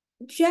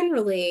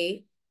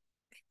generally,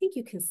 I think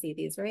you can see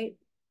these, right?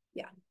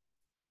 Yeah.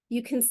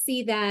 You can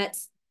see that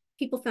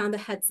people found the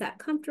headset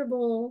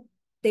comfortable.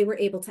 They were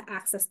able to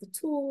access the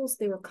tools.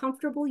 They were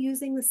comfortable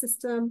using the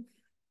system.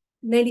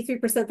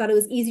 93% thought it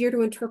was easier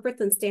to interpret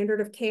than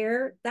standard of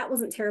care. That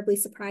wasn't terribly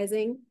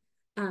surprising.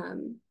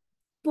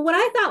 But what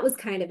I thought was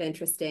kind of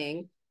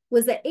interesting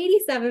was that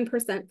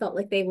 87% felt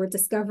like they were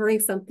discovering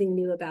something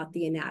new about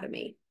the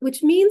anatomy,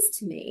 which means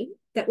to me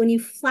that when you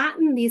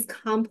flatten these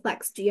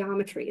complex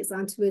geometries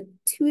onto a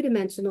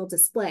 2-dimensional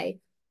display,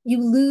 you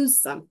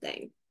lose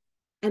something.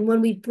 And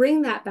when we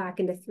bring that back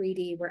into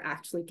 3D, we're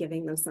actually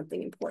giving them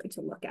something important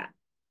to look at.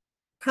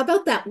 How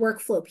about that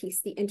workflow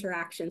piece, the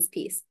interactions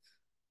piece?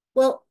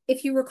 Well,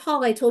 if you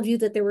recall, I told you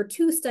that there were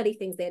 2 study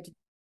things. They had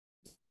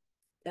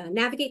to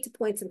navigate to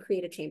points and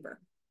create a chamber.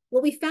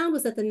 What we found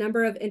was that the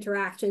number of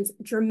interactions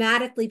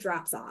dramatically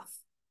drops off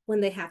when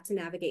they have to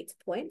navigate to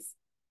points,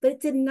 but it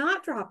did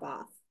not drop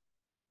off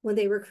when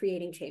they were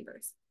creating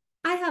chambers.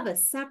 I have a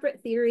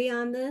separate theory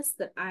on this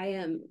that I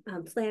am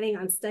planning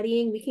on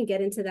studying. We can get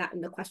into that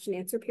in the question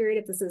answer period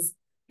if this is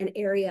an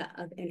area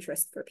of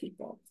interest for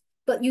people.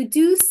 But you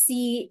do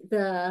see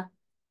the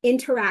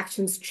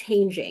interactions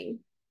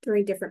changing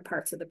during different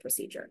parts of the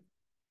procedure.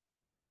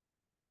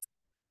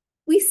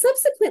 We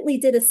subsequently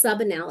did a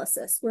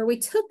sub-analysis where we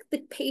took the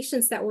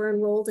patients that were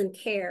enrolled in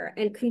care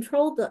and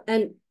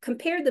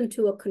compared them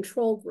to a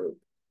control group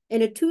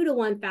in a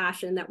 2-to-1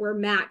 fashion that were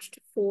matched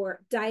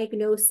for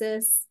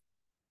diagnosis,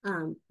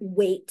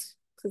 weight,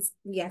 because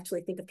we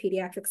actually think of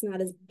pediatrics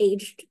not as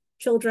aged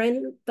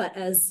children, but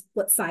as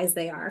what size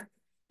they are.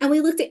 And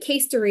we looked at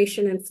case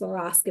duration and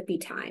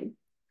fluoroscopy time.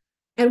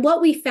 And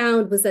what we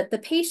found was that the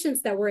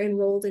patients that were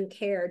enrolled in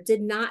care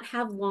did not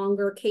have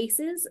longer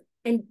cases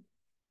and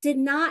did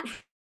not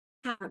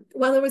have,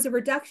 while there was a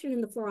reduction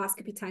in the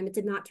fluoroscopy time, it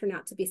did not turn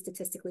out to be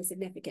statistically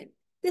significant.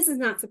 This is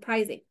not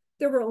surprising.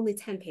 There were only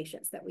 10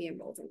 patients that we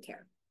enrolled in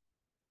care.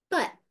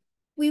 But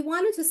we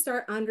wanted to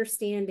start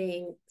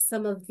understanding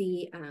some of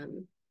the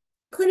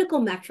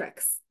clinical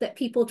metrics that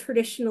people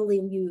traditionally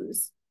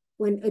use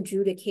when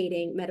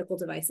adjudicating medical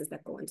devices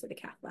that go into the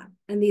cath lab.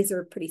 And these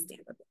are pretty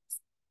standard ones.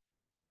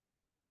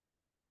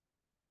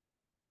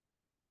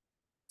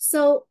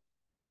 So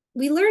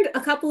we learned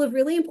a couple of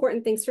really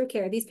important things from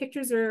care. These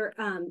pictures are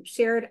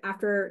shared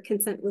after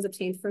consent was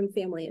obtained from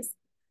families.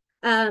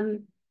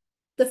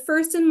 The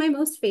first and my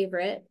most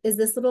favorite is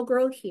this little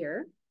girl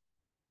here.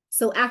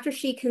 So after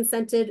she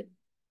consented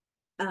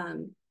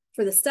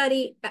for the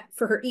study,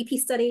 for her EP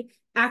study,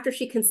 after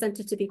she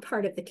consented to be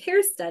part of the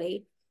care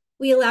study,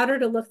 we allowed her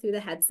to look through the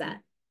headset.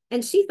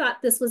 And she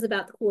thought this was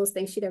about the coolest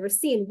thing she'd ever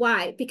seen.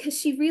 Why? Because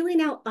she really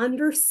now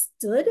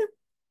understood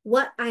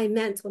what I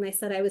meant when I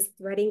said I was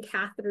threading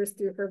catheters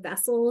through her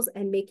vessels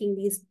and making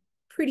these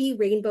pretty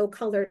rainbow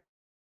colored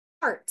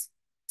art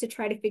to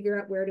try to figure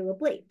out where to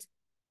ablate.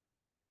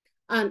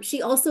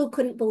 She also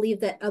couldn't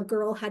believe that a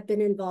girl had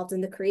been involved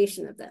in the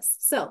creation of this.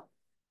 So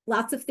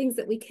lots of things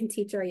that we can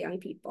teach our young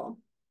people.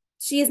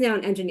 She is now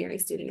an engineering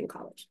student in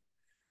college.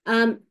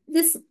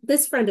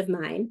 This friend of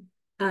mine,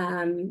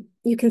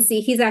 you can see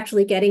he's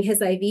actually getting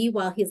his IV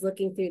while he's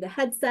looking through the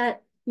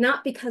headset.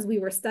 Not because we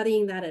were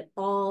studying that at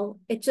all.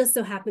 It just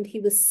so happened he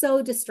was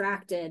so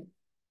distracted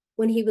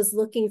when he was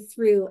looking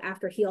through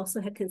after he also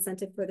had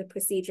consented for the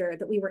procedure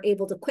that we were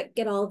able to quick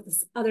get all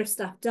this other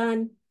stuff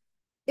done.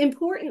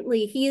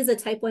 Importantly, he is a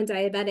type 1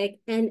 diabetic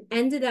and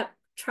ended up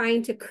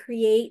trying to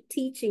create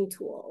teaching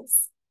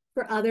tools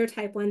for other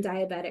type 1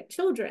 diabetic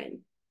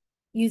children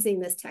using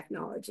this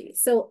technology.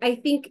 So I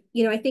think,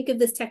 I think of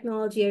this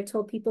technology, I've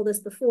told people this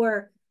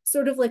before,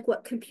 sort of like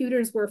what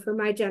computers were for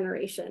my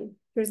generation.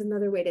 Here's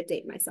another way to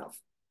date myself.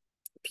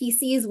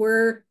 PCs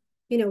were,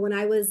 when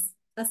I was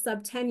a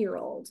sub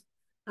 10-year-old,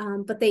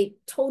 but they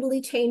totally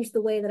changed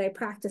the way that I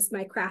practiced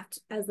my craft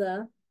as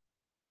a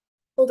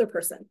older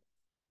person.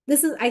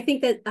 I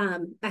think that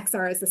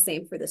XR is the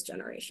same for this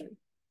generation.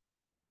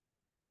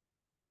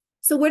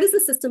 So what does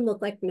the system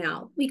look like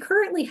now? We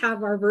currently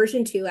have our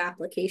version 2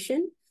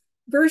 application.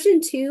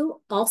 Version 2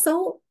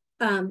 also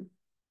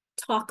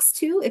talks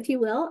to, if you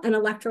will, an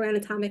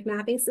electroanatomic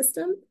mapping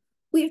system.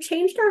 We've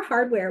changed our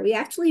hardware. We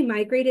actually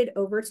migrated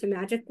over to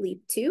Magic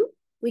Leap 2.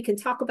 We can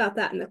talk about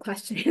that in the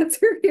question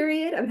answer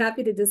period. I'm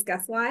happy to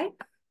discuss why.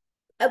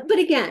 But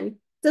again,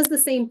 does the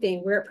same thing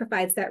where it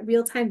provides that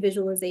real-time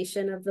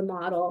visualization of the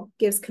model,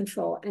 gives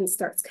control, and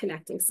starts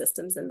connecting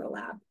systems in the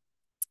lab.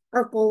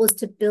 Our goal is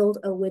to build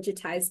a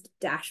widgetized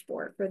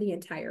dashboard for the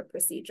entire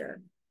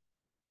procedure.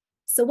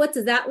 So what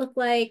does that look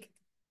like?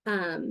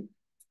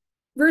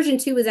 Version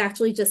 2 was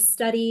actually just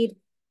studied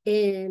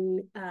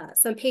in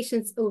some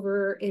patients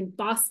over in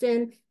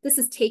Boston. This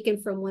is taken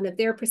from one of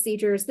their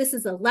procedures. This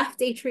is a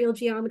left atrial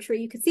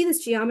geometry. You can see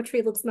this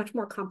geometry looks much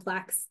more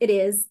complex. It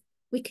is.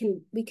 We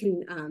can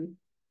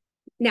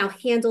now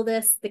handle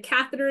this. The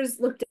catheters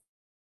looked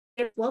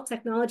at, well,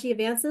 technology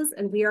advances,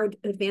 and we are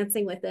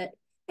advancing with it.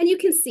 And you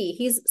can see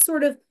he's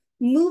sort of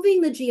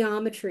moving the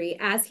geometry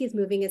as he's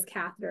moving his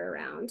catheter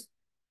around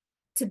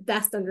to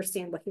best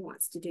understand what he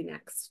wants to do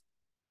next.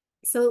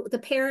 So the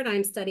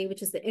paradigm study,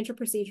 which is the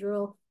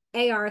intra-procedural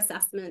AR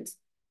assessment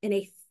in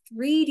a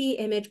 3D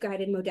image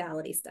guided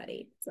modality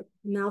study. It's a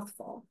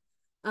mouthful.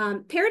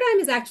 Paradigm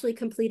is actually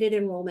completed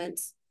enrollment.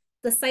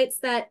 The sites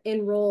that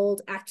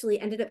enrolled actually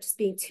ended up just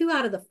being 2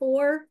 out of the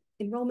 4.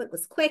 Enrollment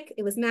was quick.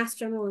 It was Mass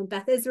General and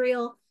Beth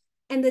Israel.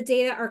 And the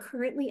data are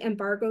currently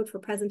embargoed for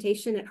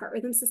presentation at Heart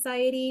Rhythm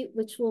Society,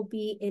 which will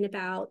be in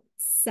about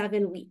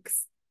 7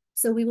 weeks.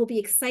 So we will be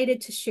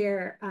excited to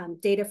share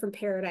data from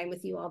Paradigm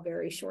with you all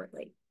very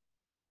shortly.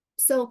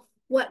 So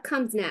what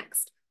comes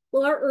next?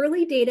 Well, our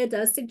early data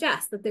does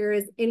suggest that there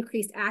is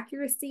increased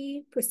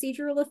accuracy,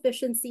 procedural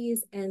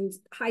efficiencies, and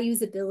high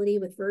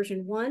usability with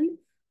version 1.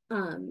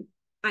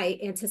 I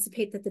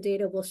anticipate that the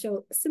data will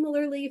show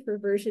similarly for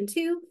version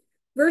 2.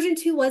 Version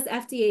 2 was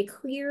FDA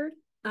cleared.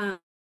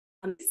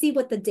 See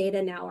what the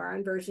data now are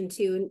on version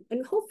 2,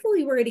 and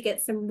hopefully we're going to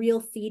get some real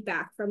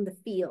feedback from the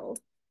field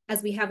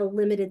as we have a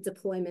limited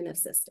deployment of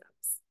systems.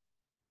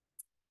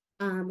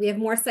 We have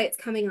more sites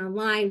coming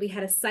online. We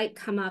had a site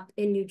come up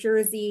in New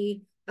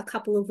Jersey a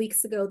couple of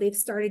weeks ago. They've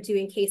started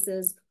doing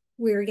cases.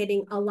 We're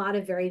getting a lot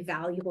of very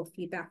valuable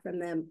feedback from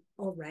them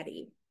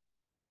already.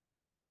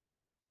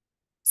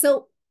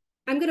 So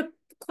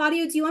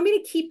Claudio, do you want me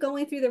to keep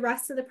going through the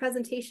rest of the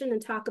presentation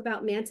and talk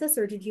about Mantis,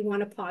 or did you want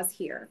to pause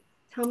here?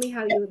 Tell me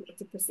how you would like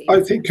to proceed.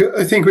 I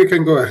think we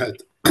can go ahead.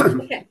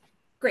 Okay,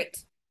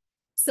 great.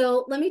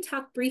 So let me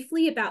talk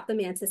briefly about the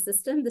Mantis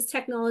system. This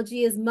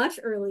technology is much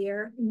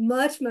earlier,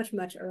 much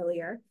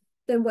earlier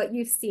than what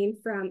you've seen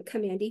from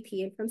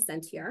CommandEP and from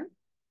SentiAR.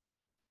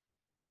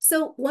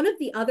 So one of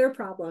the other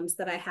problems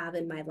that I have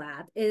in my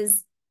lab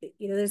is,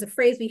 there's a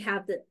phrase we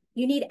have that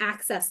you need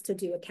access to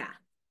do a cath.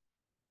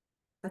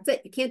 That's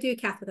it. You can't do a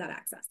cath without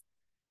access.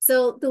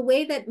 So the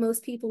way that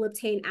most people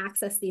obtain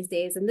access these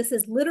days, and this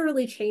has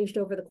literally changed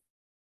over the course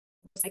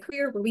of my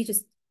career, where we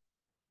just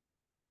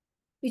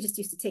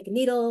used to take a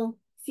needle,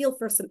 feel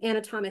for some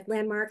anatomic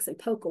landmarks and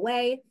poke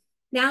away.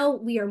 Now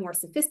we are more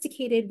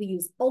sophisticated. We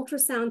use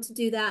ultrasound to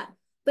do that.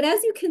 But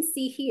as you can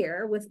see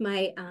here with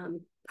my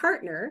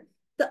partner,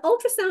 the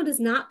ultrasound is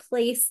not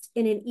placed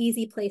in an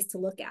easy place to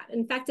look at.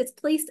 In fact, it's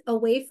placed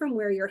away from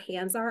where your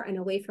hands are and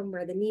away from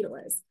where the needle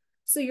is.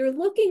 So you're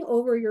looking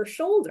over your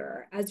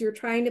shoulder as you're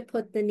trying to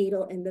put the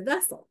needle in the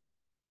vessel.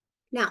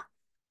 Now,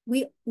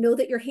 we know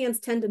that your hands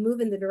tend to move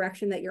in the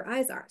direction that your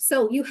eyes are.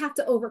 So you have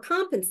to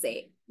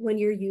overcompensate when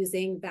you're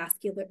using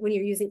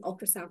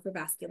ultrasound for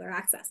vascular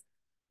access.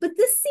 But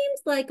this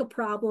seems like a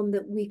problem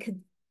that we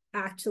could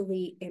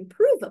actually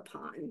improve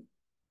upon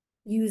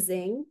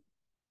using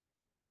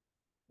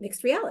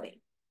mixed reality.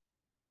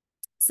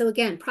 So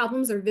again,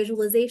 problems are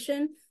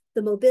visualization,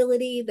 the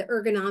mobility, the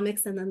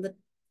ergonomics, and then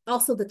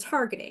also the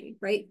targeting,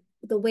 right?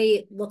 The way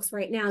it looks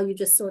right now, you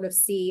just sort of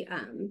see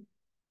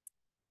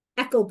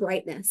echo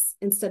brightness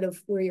instead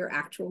of where your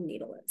actual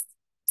needle is.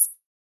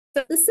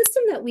 So the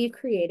system that we've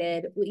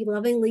created, we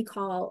lovingly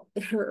call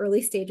in our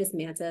early stages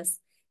Mantis,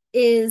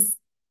 is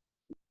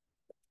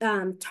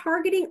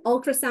targeting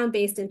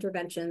ultrasound-based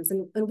interventions.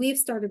 And we've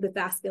started with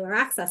vascular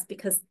access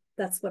because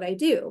that's what I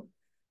do.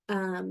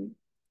 And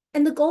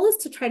the goal is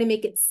to try to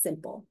make it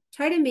simple,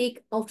 try to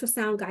make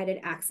ultrasound-guided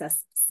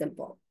access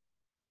simple.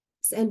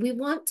 And we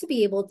want to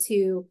be able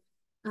to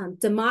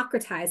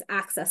democratize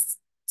access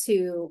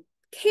to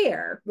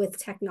care with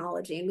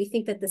technology. And we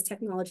think that this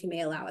technology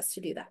may allow us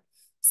to do that.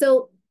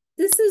 So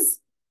this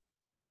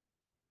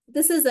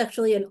is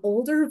actually an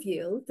older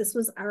view. This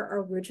was our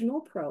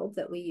original probe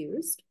that we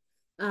used.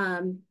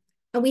 And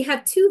we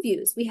have 2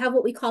 views. We have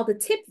what we call the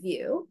tip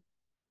view.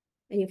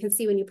 And you can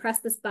see when you press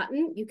this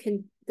button,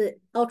 the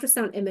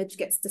ultrasound image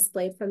gets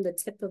displayed from the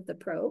tip of the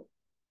probe.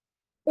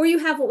 Or you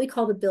have what we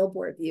call the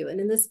billboard view. And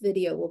in this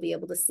video, we'll be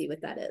able to see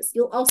what that is.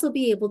 You'll also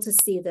be able to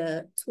see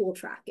the tool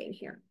tracking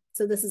here.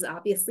 So this is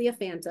obviously a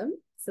phantom.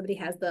 Somebody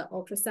has the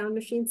ultrasound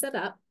machine set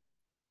up.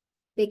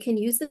 They can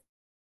use it.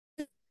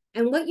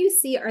 And what you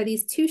see are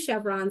these 2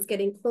 chevrons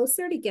getting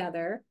closer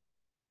together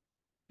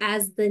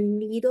as the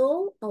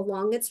needle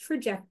along its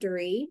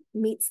trajectory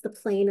meets the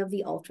plane of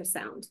the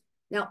ultrasound.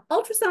 Now,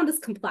 ultrasound is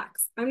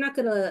complex. I'm not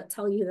going to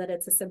tell you that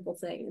it's a simple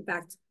thing. In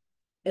fact,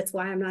 it's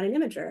why I'm not an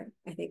imager.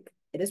 I think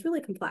it is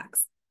really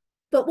complex.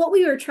 But what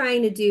we were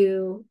trying to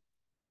do,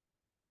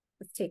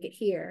 let's take it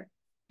here,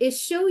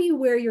 is show you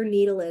where your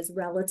needle is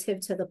relative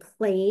to the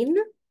plane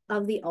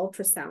of the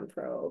ultrasound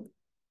probe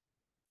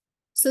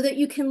so that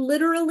you can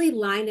literally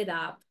line it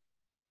up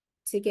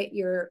to get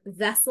your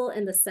vessel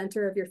in the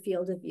center of your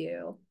field of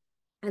view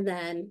and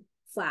then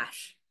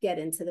flash, get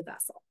into the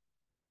vessel.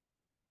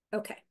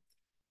 Okay,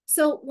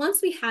 so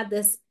once we had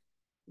this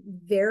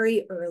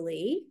very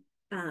early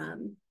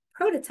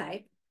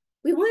prototype,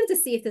 we wanted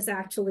to see if this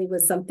actually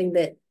was something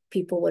that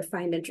people would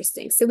find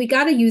interesting. So we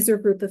got a user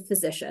group of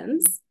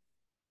physicians,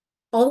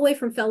 all the way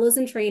from fellows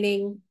in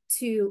training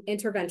to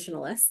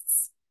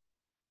interventionalists.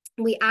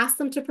 We asked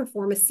them to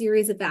perform a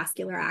series of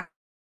vascular acts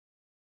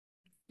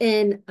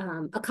in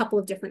a couple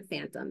of different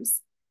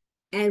phantoms.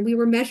 And we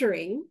were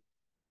measuring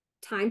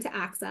time to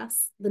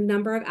access, the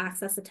number of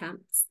access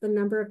attempts, the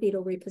number of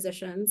needle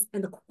repositions,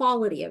 and the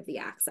quality of the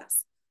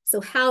access.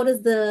 So how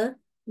does the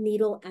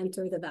needle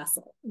enter the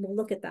vessel? And we'll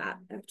look at that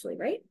actually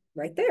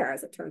right there,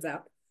 as it turns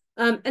out.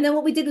 And then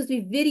what we did was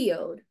we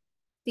videoed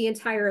the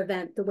entire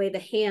event, the way the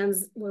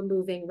hands were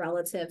moving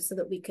relative so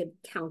that we could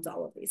count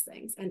all of these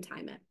things and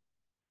time it.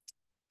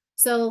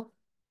 So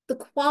the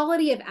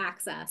quality of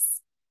access,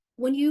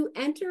 when you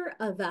enter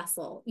a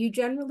vessel, you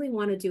generally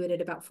want to do it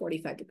at about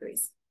 45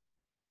 degrees.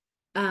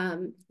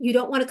 You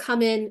don't want to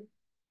come in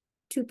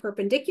too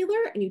perpendicular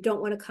and you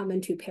don't want to come in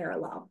too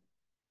parallel.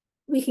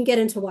 We can get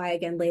into why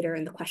again later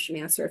in the question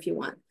answer if you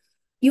want.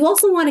 You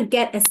also want to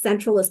get as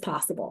central as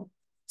possible.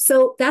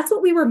 So that's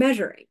what we were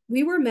measuring.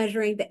 We were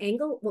measuring the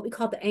angle, what we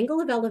call the angle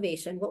of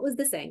elevation. What was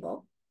this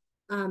angle?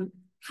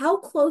 How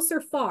close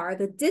or far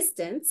the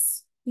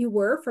distance you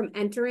were from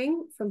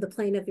entering from the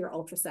plane of your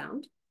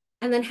ultrasound,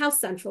 and then how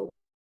central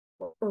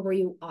or were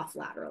you off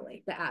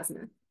laterally, the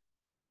azimuth.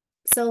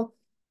 So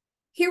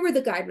here were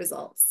the guide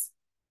results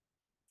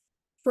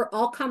for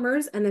all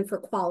comers and then for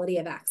quality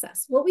of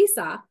access. What we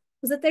saw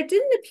was that there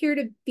didn't appear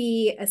to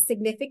be a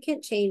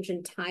significant change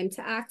in time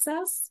to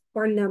access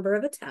or number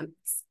of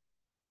attempts,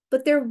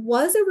 but there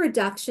was a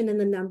reduction in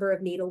the number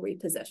of needle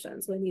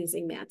repositions when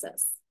using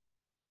Mantis.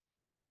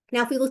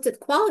 Now, if we looked at the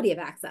quality of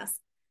access,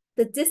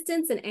 the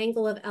distance and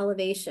angle of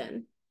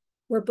elevation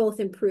were both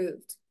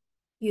improved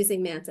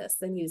using Mantis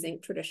than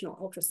using traditional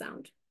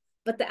ultrasound,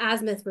 but the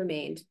azimuth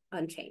remained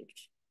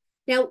unchanged.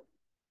 Now,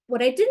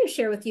 what I didn't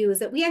share with you is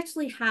that we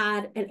actually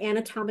had an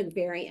anatomic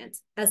variant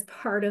as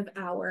part of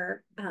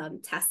our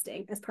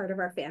testing, as part of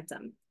our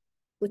phantom,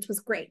 which was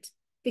great.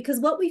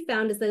 Because what we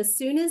found is that as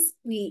soon as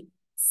we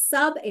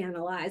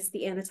sub-analyzed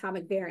the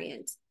anatomic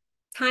variant,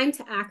 time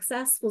to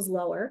access was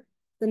lower,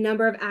 the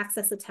number of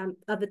access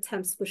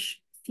attempts was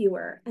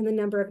fewer, and the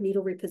number of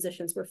needle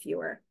repositions were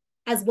fewer,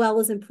 as well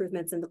as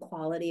improvements in the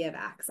quality of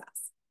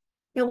access.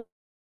 Now,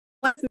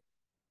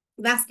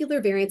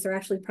 vascular variants are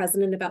actually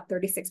present in about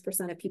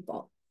 36% of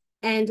people.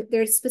 And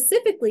they're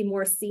specifically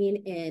more seen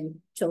in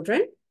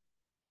children,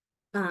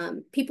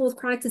 people with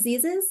chronic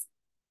diseases,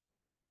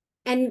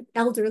 and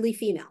elderly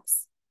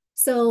females.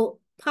 So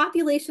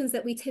populations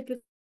that we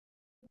typically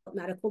put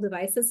medical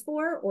devices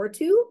for or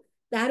to,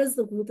 that is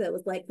the group that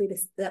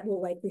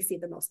will likely see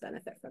the most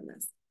benefit from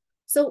this.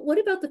 So what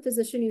about the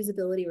physician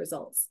usability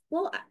results?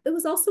 Well, it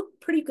was also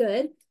pretty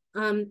good.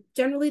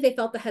 Generally, they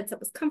felt the headset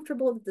was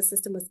comfortable, that the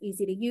system was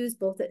easy to use,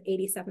 both at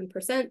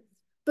 87%.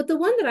 But the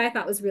one that I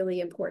thought was really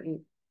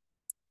important,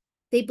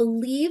 they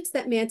believed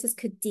that Mantis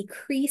could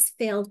decrease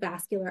failed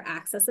vascular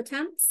access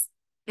attempts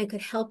and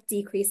could help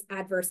decrease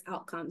adverse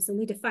outcomes. And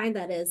we define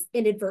that as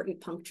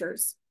inadvertent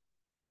punctures.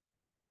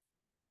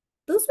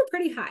 Those were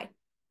pretty high,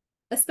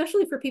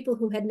 especially for people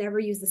who had never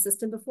used the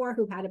system before,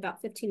 who had about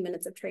 15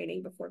 minutes of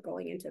training before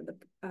going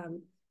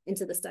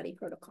into the study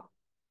protocol.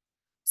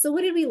 So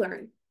what did we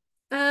learn?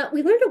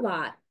 We learned a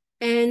lot.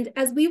 And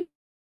as we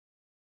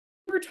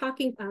were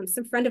talking,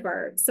 some friends of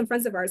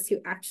ours who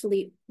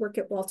actually work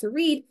at Walter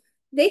Reed,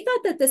 they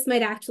thought that this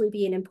might actually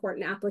be an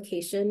important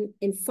application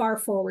in far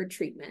forward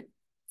treatment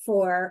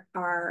for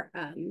our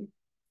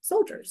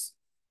soldiers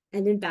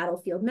and in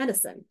battlefield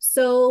medicine.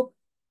 So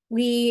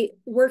we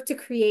worked to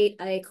create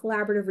a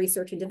collaborative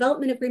research and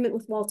development agreement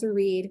with Walter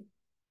Reed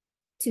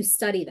to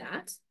study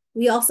that.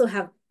 We also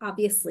have,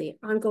 obviously,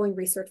 ongoing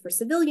research for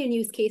civilian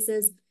use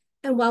cases.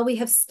 And while we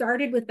have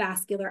started with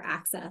vascular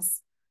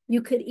access,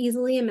 you could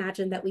easily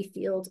imagine that we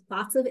field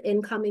lots of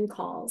incoming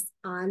calls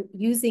on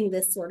using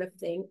this sort of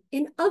thing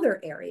in other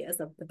areas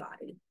of the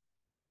body.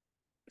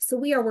 So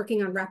we are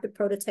working on rapid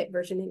prototype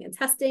versioning and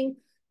testing.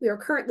 We are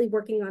currently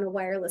working on a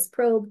wireless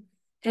probe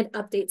and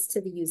updates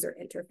to the user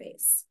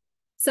interface.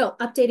 So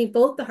updating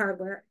both the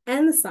hardware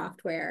and the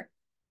software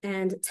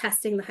and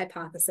testing the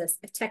hypothesis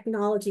if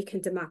technology can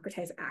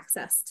democratize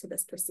access to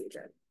this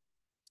procedure.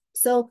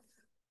 So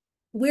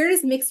where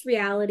does mixed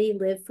reality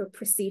live for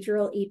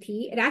procedural EP?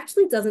 It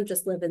actually doesn't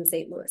just live in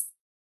St. Louis.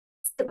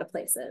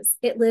 Places.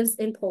 It lives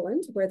in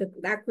Poland, where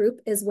that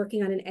group is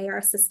working on an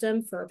AR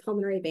system for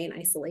pulmonary vein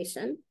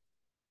isolation.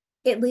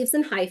 It lives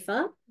in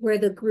Haifa, where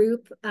the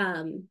group,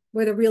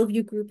 where the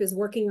RealView group is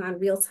working on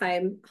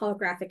real-time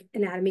holographic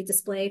anatomy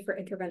display for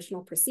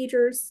interventional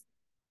procedures.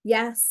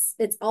 Yes,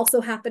 it's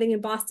also happening in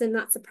Boston,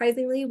 not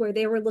surprisingly, where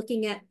they were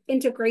looking at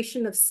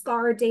integration of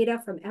scar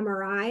data from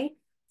MRI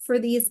for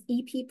these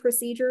EP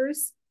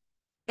procedures.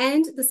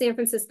 and the San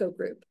Francisco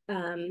group,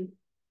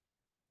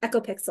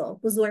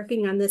 EchoPixel, was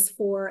working on this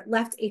for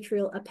left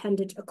atrial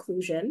appendage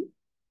occlusion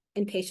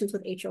in patients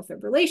with atrial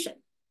fibrillation.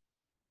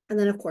 And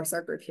then, of course,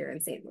 our group here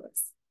in St.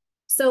 Louis.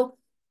 So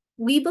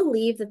we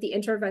believe that the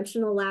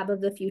interventional lab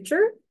of the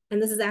future, and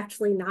this is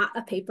actually not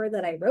a paper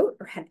that I wrote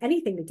or had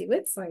anything to do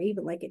with, so I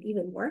even like it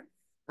even more.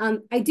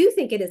 I do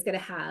think it is going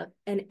to have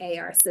an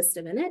AR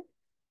system in it.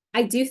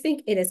 I do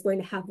think it is going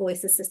to have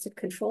voice-assisted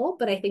control,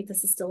 but I think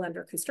this is still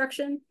under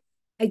construction.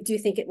 I do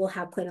think it will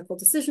have clinical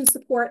decision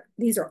support.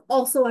 These are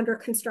also under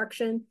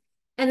construction.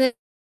 And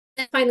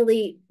then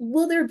finally,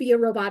 will there be a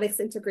robotics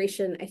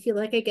integration? I feel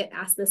like I get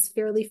asked this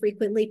fairly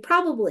frequently.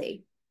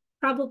 Probably,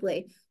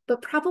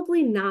 but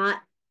probably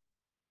not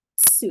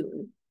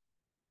soon,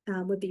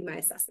 would be my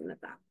assessment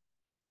of that.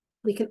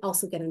 We can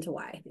also get into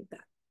why I think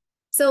that.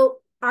 So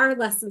our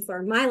lessons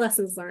learned, my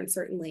lessons learned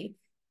certainly,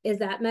 is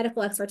that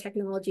medical XR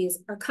technologies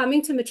are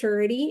coming to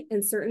maturity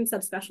in certain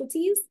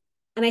subspecialties.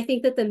 And I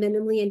think that the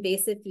minimally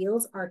invasive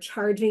fields are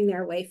charging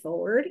their way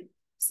forward.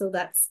 So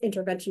that's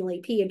interventional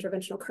EP,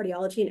 interventional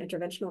cardiology, and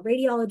interventional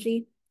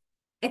radiology.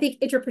 I think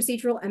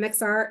intraprocedural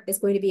MXR is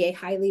going to be a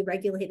highly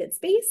regulated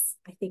space.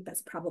 I think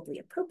that's probably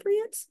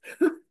appropriate.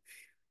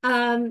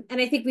 And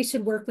I think we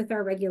should work with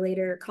our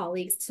regulator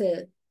colleagues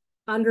to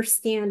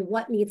understand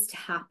what needs to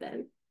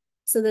happen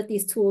so that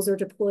these tools are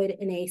deployed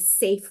in a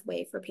safe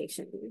way for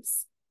patient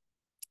use.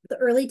 The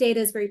early data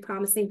is very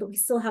promising, but we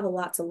still have a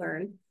lot to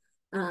learn.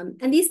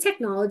 And these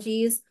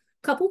technologies,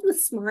 coupled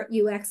with smart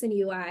UX and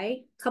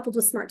UI, coupled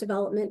with smart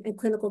development and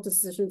clinical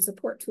decision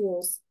support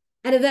tools,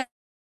 and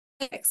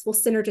events will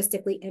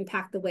synergistically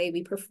impact the way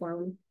we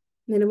perform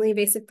minimally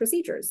invasive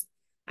procedures.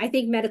 I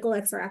think medical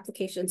XR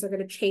applications are going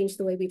to change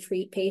the way we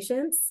treat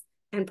patients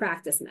and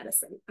practice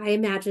medicine. I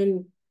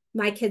imagine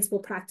my kids will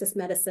practice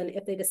medicine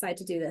if they decide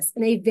to do this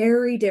in a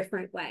very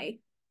different way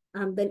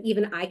than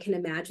even I can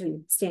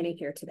imagine standing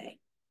here today.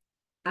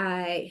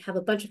 I have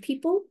a bunch of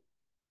people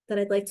that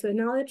I'd like to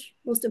acknowledge.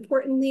 Most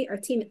importantly, our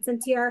team at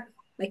SentiAR,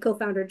 my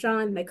co-founder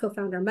John, my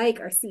co-founder Mike,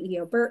 our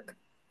CEO Burke,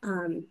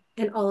 and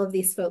all of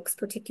these folks,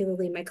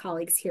 particularly my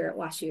colleagues here at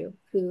WashU,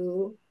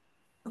 who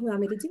allow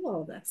me to do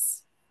all of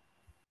this.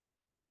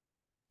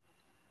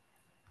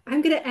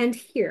 I'm going to end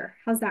here.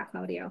 How's that,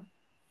 Claudio?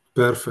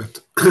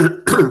 Perfect.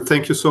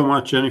 Thank you so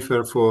much,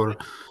 Jennifer, for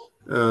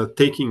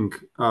taking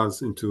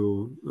us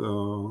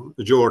into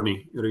a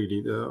journey,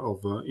 really,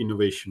 of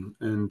innovation.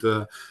 And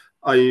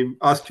I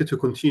ask you to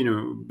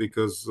continue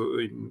because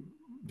in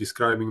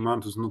describing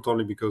Mantus, not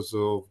only because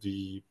of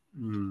the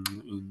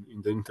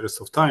in the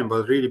interest of time,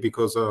 but really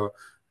because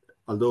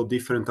although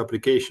different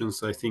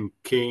applications, I think,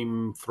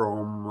 came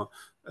from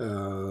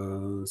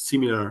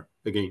similar,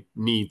 again,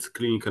 needs,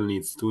 clinical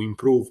needs to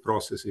improve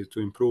processes, to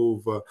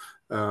improve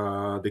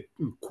the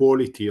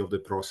quality of the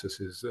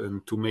processes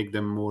and to make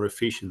them more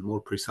efficient,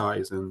 more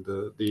precise. And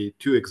the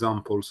two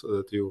examples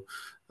that you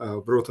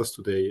brought us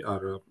today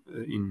are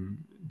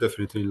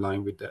definitely in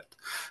line with that.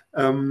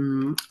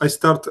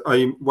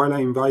 While I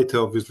invite,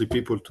 obviously,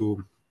 people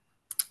to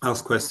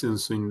ask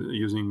questions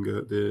using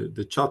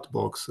the chat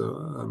box,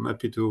 I'm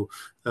happy to,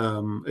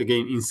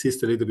 again,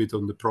 insist a little bit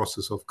on the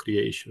process of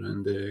creation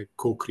and the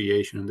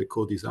co-creation and the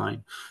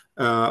co-design.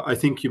 I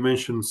think you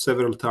mentioned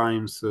several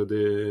times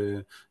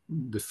the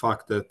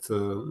fact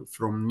that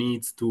from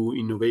needs to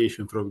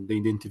innovation, from the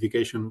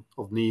identification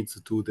of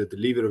needs to the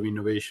delivery of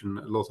innovation,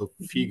 a lot of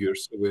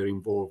figures were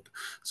involved.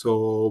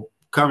 So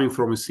coming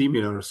from a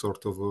similar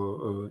sort of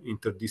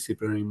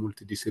interdisciplinary,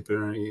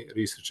 multidisciplinary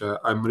research,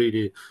 I'm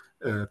really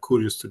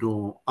curious to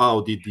know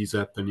how did this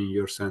happen in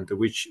your center,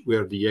 which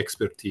were the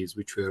expertise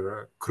which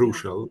were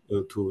crucial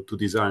to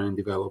design and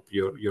develop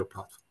your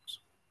platforms.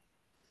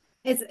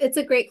 It's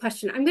a great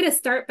question. I'm going to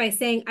start by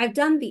saying I've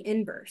done the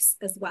inverse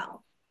as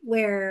well,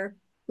 where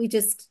we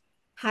just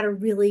had a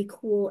really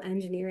cool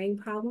engineering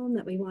problem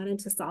that we wanted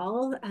to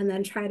solve and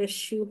then try to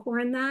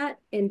shoehorn that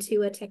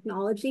into a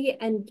technology.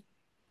 And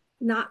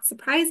not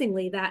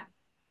surprisingly, that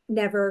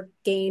never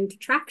gained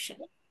traction,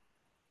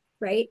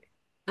 right?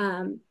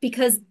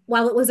 Because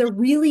while it was a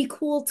really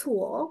cool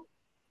tool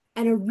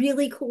and a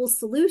really cool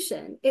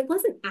solution, it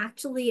wasn't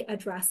actually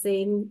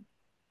addressing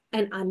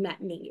an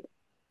unmet need.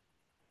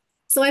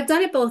 So I've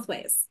done it both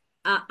ways.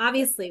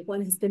 Obviously,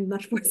 one has been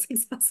much more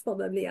successful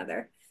than the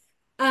other.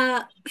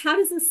 How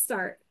does this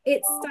start?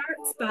 It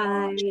starts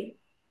by,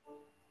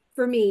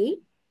 for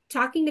me,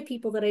 talking to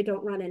people that I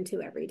don't run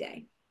into every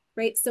day,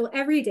 right? So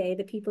every day,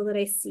 the people that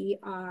I see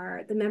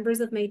are the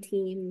members of my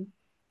team,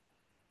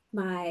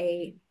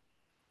 my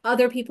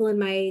other people in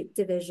my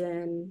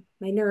division,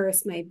 my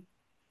nurse, my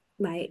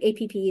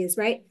APPs,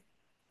 right?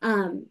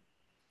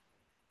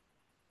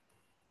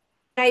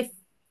 I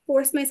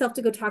force myself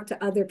to go talk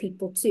to other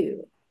people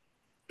too.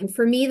 And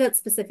for me, that's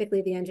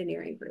specifically the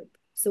engineering group.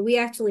 So we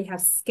actually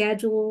have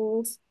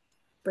scheduled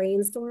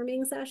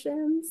brainstorming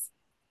sessions,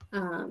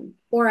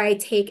 or I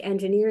take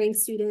engineering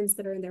students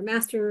that are in their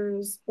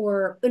master's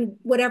or in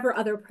whatever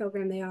other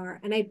program they are,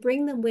 and I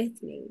bring them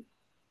with me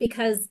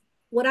because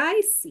what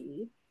I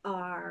see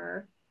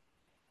are,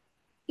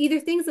 either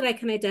things that I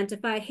can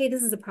identify, hey,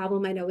 this is a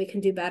problem, I know we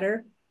can do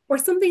better, or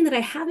something that I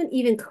haven't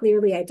even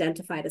clearly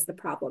identified as the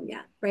problem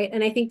yet, right?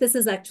 And I think this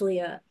is actually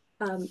a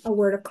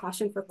word of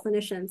caution for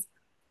clinicians.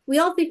 We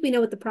all think we know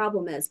what the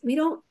problem is. We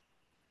don't,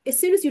 as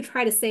soon as you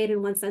try to say it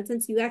in one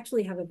sentence, you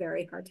actually have a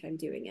very hard time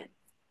doing it.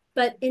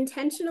 But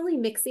intentionally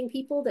mixing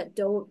people that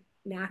don't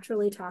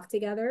naturally talk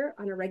together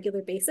on a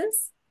regular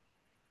basis,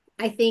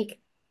 I think,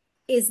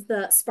 is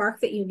the spark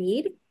that you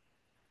need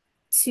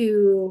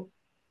to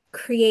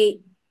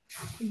create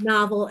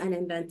novel and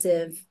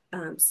inventive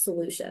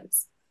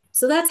solutions.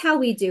 So that's how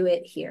we do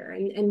it here.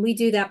 And we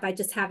do that by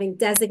just having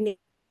designated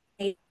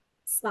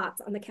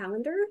slots on the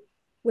calendar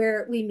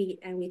where we meet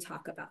and we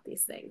talk about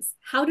these things.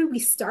 How do we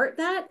start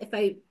that? If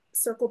I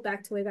circle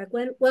back to way back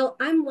when, well,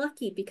 I'm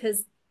lucky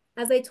because,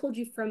 as I told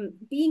you from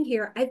being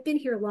here, I've been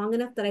here long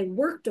enough that I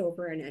worked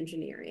over in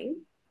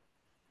engineering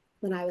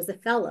when I was a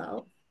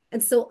fellow.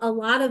 And so a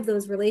lot of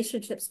those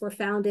relationships were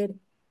founded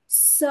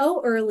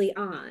so early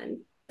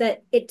on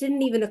that it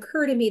didn't even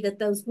occur to me that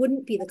those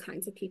wouldn't be the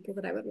kinds of people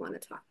that I would want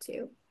to talk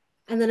to.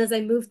 And then as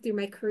I moved through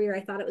my career,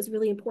 I thought it was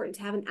really important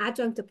to have an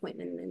adjunct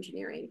appointment in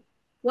engineering.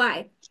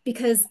 Why?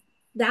 Because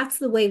that's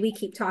the way we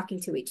keep talking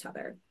to each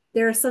other.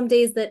 There are some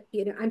days that,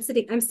 you know, I'm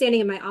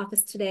standing in my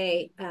office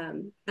today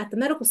at the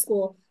medical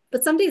school,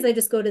 but some days I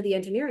just go to the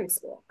engineering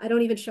school. I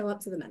don't even show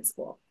up to the med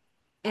school.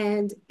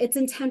 And it's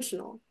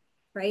intentional,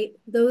 right?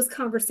 Those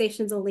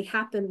conversations only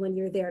happen when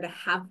you're there to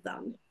have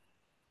them.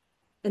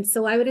 And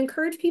so I would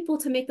encourage people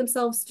to make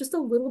themselves just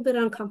a little bit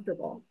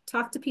uncomfortable.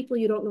 Talk to people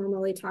you don't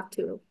normally talk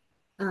to.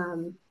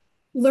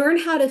 Learn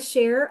how to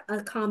share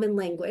a common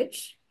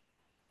language,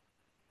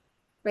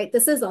 right?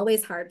 This is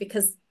always hard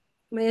because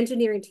my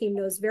engineering team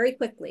knows very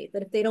quickly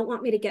that if they don't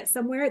want me to get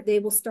somewhere, they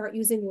will start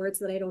using words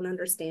that I don't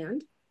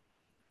understand.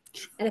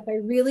 And if I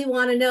really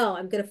want to know,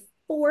 I'm going to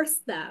force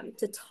them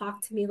to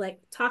talk to me like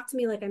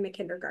I'm a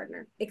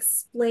kindergartner.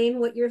 Explain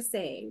what you're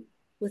saying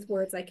with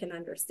words I can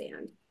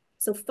understand.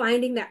 So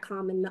finding that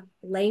common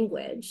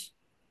language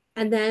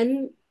and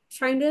then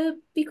trying to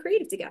be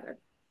creative together.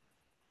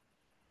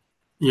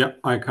 Yeah,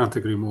 I can't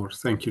agree more.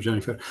 Thank you,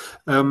 Jennifer.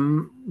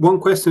 One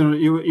question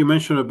you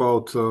mentioned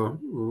about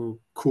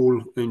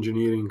cool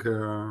engineering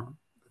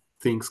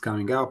things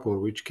coming up or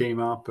which came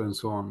up and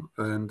so on.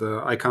 And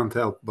I can't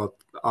help but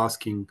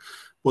asking,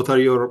 what are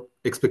your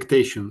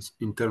expectations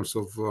in terms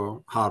of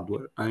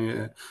hardware?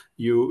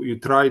 You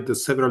tried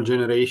several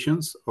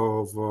generations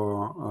of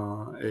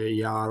AR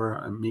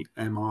and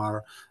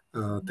MR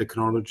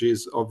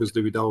technologies,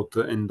 obviously without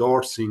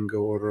endorsing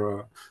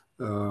or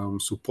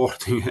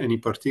supporting any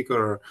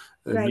particular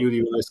new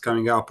device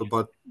coming up.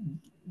 But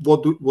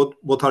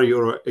what are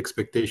your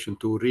expectations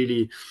to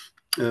really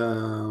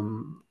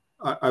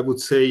I would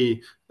say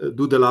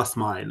do the last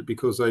mile,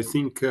 because I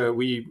think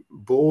we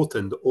both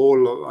and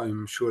all,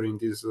 I'm sure in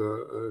this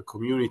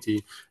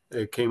community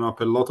came up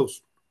a lot of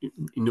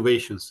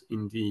innovations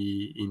in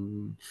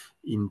the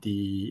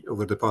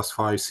over the past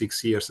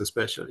 5-6 years,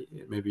 especially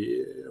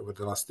maybe over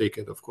the last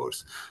decade, of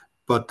course.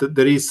 But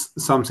there is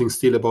something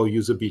still about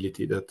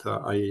usability that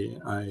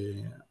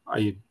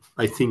I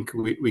think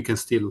we can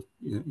still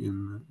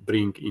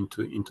bring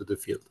into the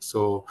field.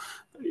 So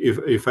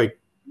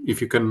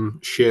if you can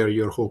share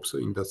your hopes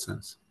in that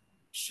sense.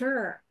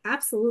 Sure,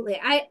 absolutely.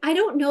 I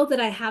don't know that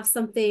I have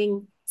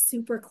something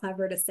super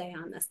clever to say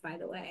on this, by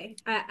the way.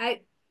 I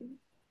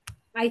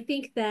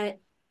think that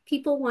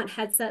people want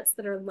headsets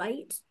that are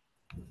light,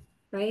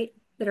 right?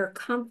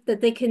 That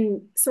they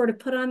can sort of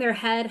put on their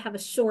head, have a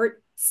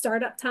short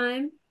startup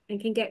time, and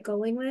can get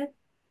going with.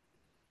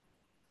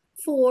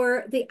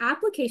 For the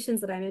applications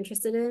that I'm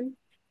interested in,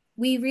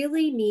 we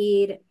really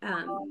need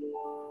that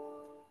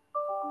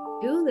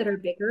are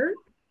bigger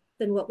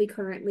than what we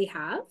currently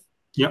have.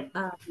 Yeah.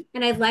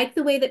 And I like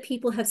the way that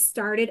people have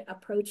started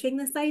approaching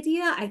this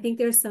idea. I think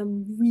there's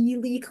some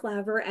really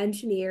clever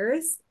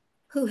engineers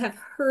who have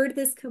heard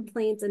this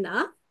complaint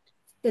enough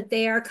that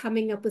they are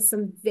coming up with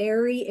some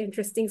very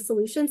interesting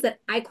solutions that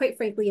I, quite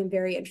frankly, am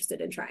very interested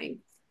in trying.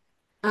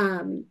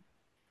 And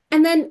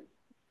then,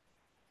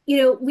 you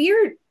know,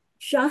 we're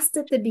just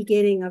at the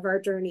beginning of our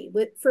journey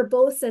for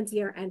both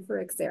SentiAR and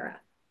for Xera.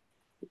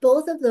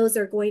 Both of those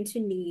are going to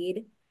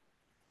need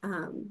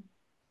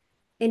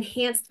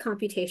enhanced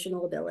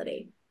computational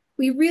ability.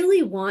 We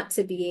really want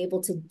to be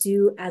able to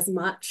do as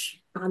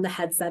much on the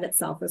headset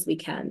itself as we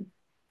can.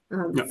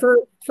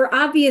 For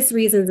obvious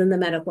reasons in the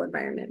medical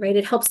environment, right?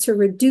 It helps to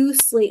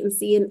reduce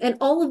latency and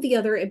all of the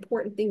other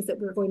important things that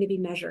we're going to be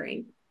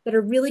measuring that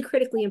are really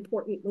critically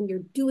important when you're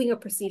doing a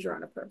procedure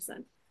on a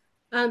person.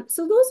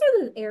 So those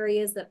are the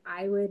areas that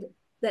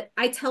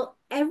I tell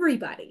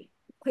everybody,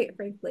 quite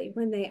frankly,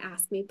 when they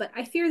ask me, but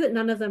I fear that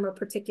none of them are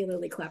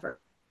particularly clever.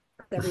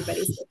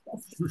 Everybody's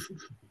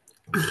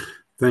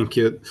Thank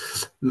you.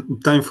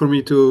 Time for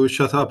me to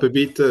shut up a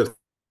bit.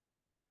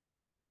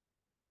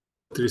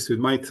 least with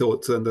my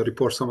thoughts and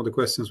report some of the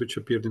questions which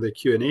appeared in the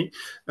Q&A.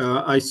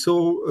 I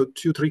saw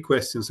 3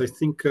 questions. I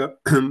think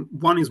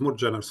one is more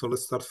general, so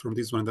let's start from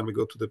this one, and then we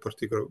go to the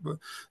particular.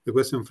 The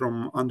question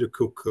from Andrew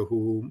Cook,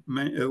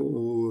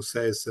 who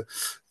says,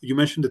 you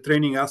mentioned the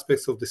training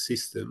aspects of the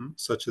system,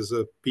 such as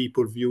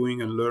people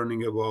viewing and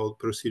learning about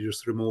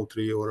procedures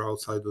remotely or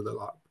outside of the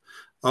lab.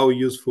 How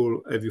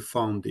useful have you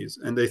found this?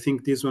 And I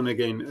think this one,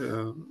 again,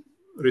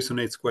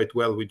 resonates quite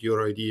well with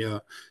your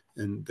idea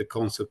and the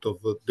concept of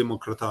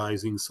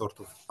democratizing sort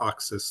of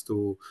access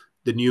to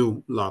the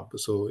new lab.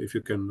 So if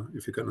you can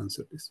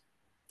answer this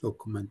or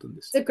comment on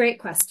this. It's a great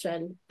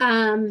question.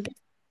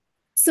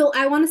 So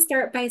I want to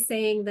start by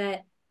saying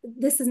that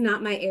this is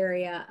not my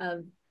area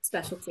of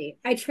specialty.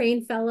 I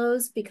train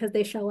fellows because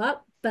they show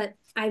up, but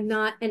I'm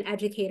not an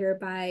educator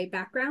by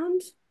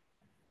background.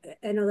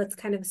 I know that's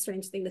kind of a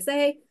strange thing to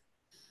say.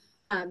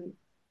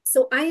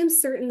 So I am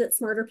certain that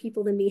smarter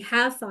people than me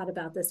have thought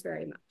about this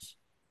very much.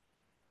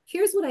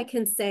 Here's what I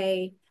can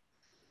say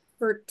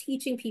for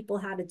teaching people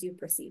how to do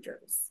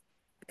procedures,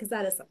 because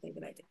that is something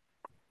that I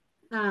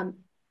do.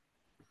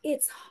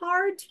 It's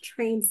hard to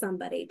train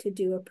somebody to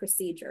do a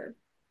procedure,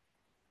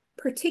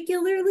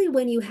 particularly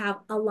when you have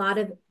a lot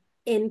of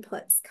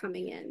inputs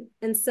coming in.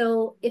 And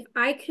so if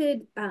I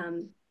could,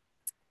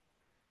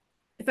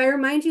 if I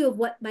remind you of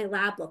what my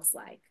lab looks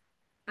like,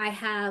 I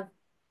have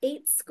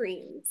 8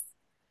 screens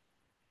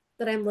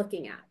that I'm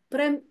looking at, but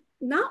I'm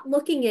not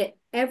looking at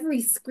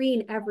every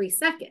screen every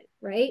second,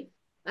 right?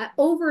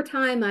 Over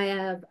time, I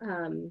have,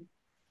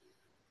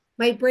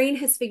 my brain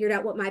has figured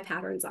out what my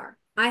patterns are.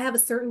 I have a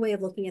certain way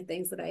of looking at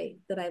things that I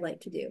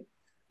like to do.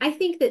 I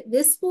think that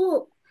this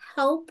will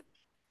help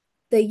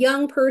the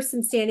young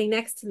person standing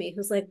next to me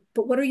who's like,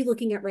 but what are you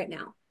looking at right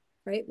now,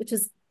 right? Which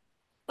is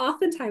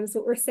oftentimes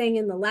what we're saying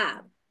in the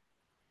lab.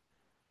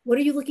 What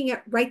are you looking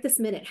at right this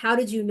minute? How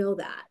did you know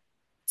that?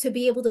 To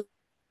be able to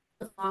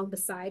along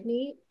beside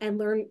me and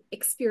learn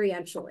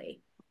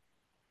experientially,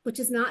 which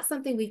is not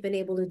something we've been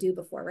able to do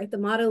before, right? The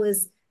motto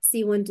is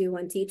see one, do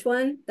one, teach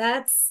one.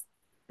 That's,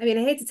 I mean,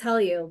 I hate to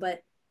tell you,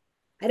 but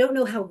I don't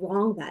know how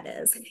wrong that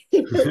is.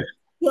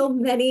 So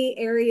many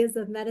areas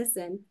of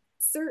medicine,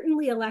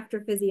 certainly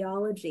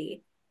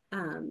electrophysiology,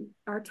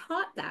 are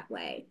taught that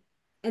way.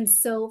 And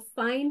so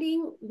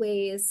finding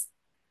ways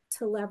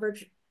to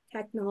leverage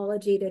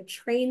technology to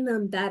train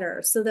them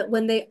better so that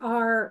when they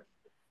are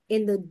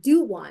in the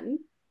do one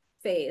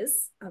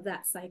phase of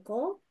that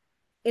cycle,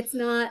 it's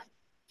not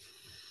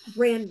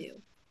brand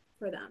new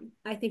for them,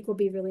 I think will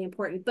be really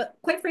important. But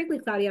quite frankly,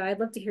 Claudio, I'd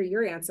love to hear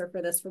your answer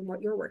for this from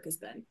what your work has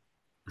been.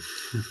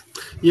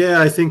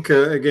 Yeah, I think,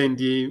 again,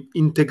 the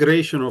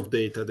integration of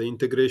data, the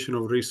integration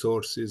of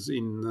resources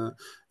in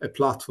a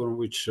platform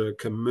which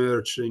can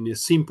merge in a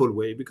simple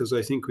way, because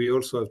I think we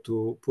also have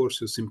to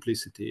pursue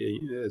simplicity,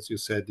 as you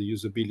said, the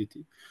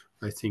usability.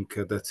 I think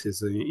that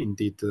is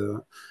indeed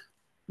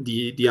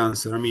the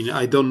answer. I mean,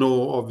 I don't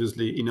know,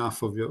 obviously,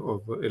 enough of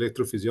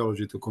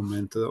electrophysiology to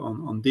comment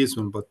on this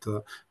one, but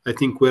I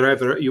think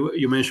wherever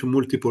you mentioned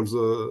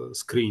multiple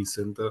screens,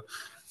 and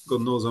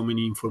God knows how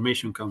many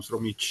information comes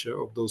from each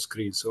of those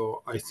screens.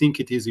 So I think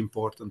it is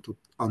important to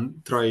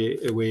try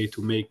a way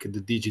to make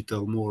the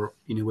digital more,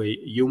 in a way,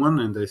 human.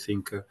 And I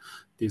think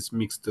this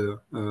mixed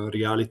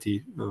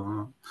reality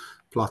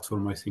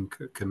platform, I think,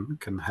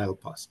 can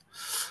help us.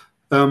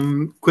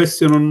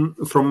 Question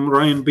from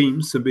Ryan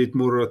Beams, a bit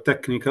more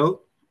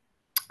technical.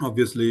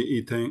 Obviously,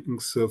 he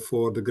thanks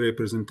for the great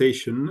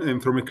presentation.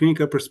 And from a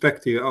clinical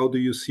perspective, how do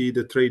you see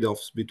the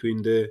trade-offs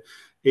between the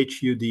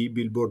HUD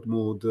billboard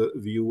mode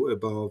view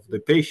above the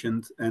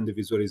patient and the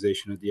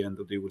visualization at the end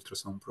of the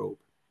ultrasound probe?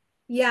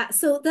 Yeah,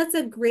 so that's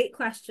a great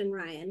question,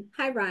 Ryan.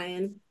 Hi,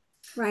 Ryan.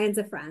 Ryan's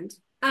a friend.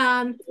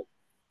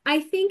 I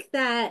think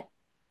that,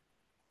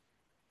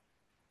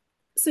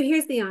 so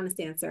here's the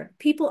honest answer.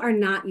 People are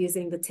not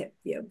using the tip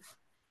view.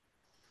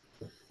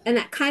 And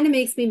that kind of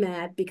makes me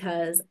mad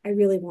because I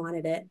really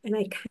wanted it. And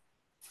I kind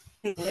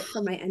of got it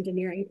from my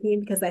engineering team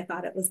because I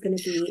thought it was going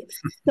to be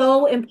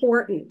so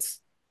important.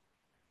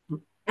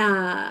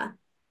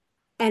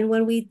 And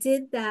when we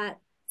did that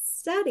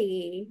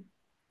study,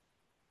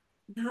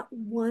 not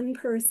one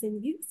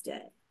person used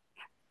it.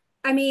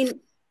 I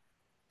mean,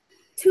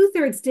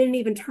 2/3 didn't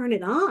even turn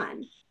it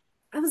on.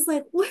 I was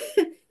like, what?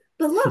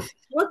 But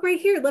look right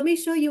here. Let me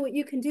show you what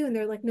you can do. And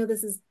they're like, no,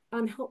 this is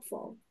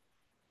unhelpful.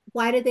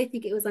 Why did they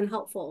think it was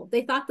unhelpful?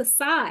 They thought the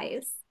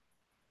size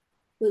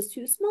was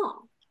too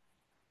small.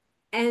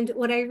 And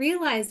what I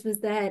realized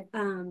was that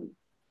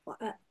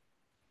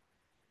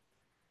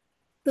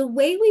the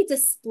way we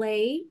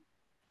display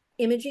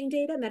imaging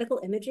data, medical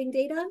imaging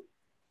data,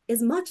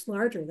 is much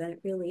larger than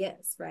it really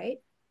is, right?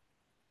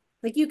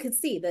 Like you could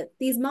see that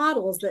these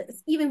models, that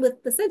even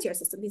with the SentiAR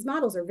system, these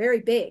models are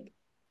very big.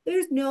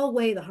 There's no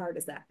way the heart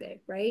is that big,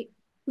 right?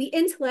 We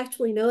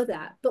intellectually know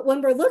that, but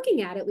when we're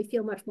looking at it, we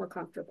feel much more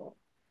comfortable.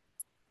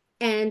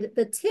 And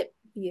the tip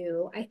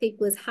view, I think,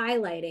 was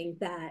highlighting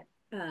that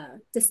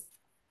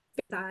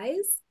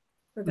size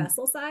or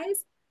vessel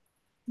size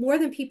more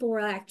than people were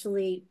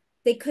actually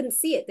they couldn't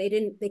see it.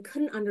 They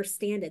couldn't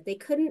understand it. They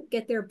couldn't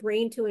get their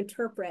brain to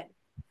interpret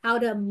how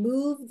to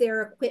move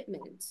their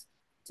equipment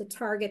to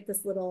target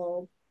this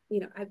little,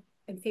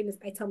 I'm famous,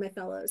 I tell my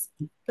fellows,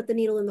 put the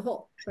needle in the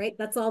hole, right?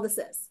 That's all this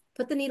is.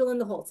 Put the needle in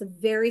the hole. It's a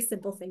very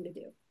simple thing to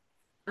do.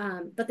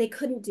 But they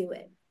couldn't do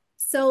it.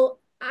 So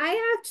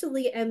I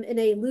actually am in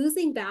a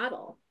losing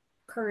battle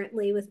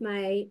currently with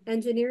my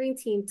engineering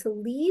team to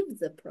leave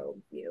the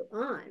probe view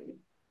on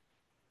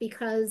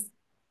because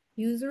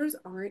users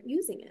aren't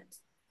using it.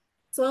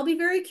 So I'll be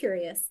very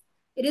curious.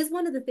 It is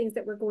one of the things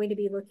that we're going to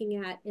be looking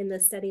at in the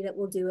study that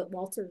we'll do at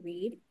Walter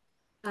Reed.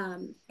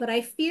 But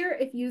I fear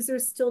if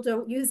users still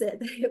don't use it,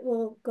 that it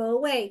will go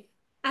away,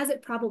 as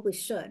it probably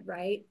should,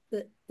 right?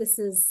 That this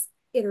is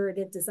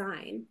iterative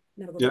design,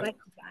 medical device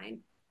design.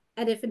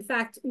 And if in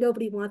fact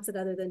nobody wants it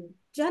other than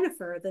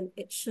Jennifer, then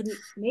it shouldn't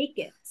make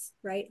it,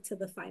 right, to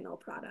the final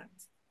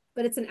product.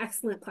 But it's an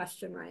excellent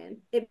question, Ryan.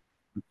 It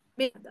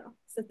may though,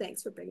 so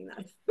thanks for bringing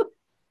that up.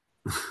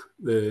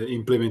 The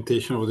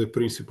implementation of the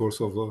principles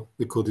of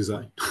the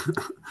co-design.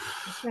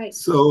 That's right.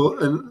 So,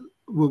 and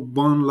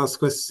one last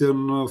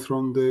question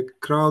from the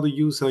crowd.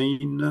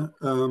 Usain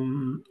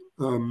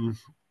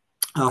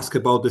ask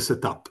about the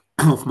setup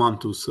of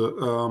Mantus,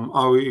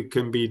 how it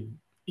can be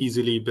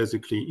easily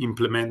basically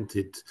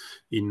implemented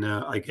in,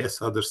 I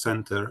guess, other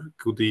center.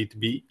 Could it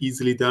be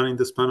easily done in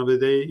the span of a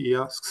day, he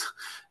asks.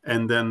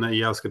 And then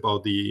he asks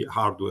about the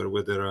hardware,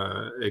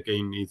 whether,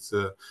 again, it's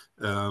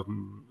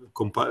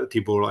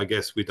compatible, I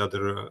guess, with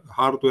other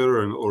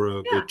hardware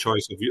or the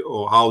choice of you,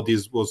 or how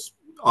this was,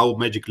 how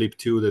Magic Leap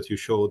 2 that you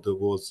showed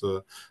was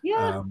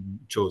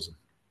chosen.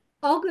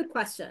 All good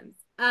questions.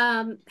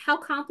 How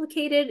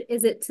complicated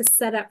is it to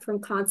set up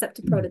from concept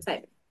to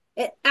prototype?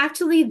 It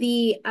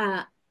actually,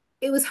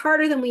 it was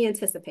harder than we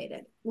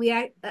anticipated.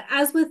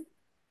 As with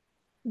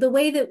the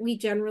way that we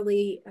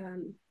generally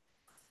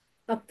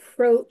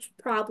approach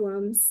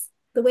problems,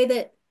 the way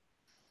that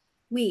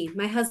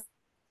my husband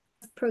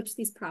approach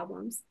these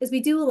problems is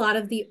we do a lot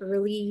of the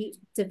early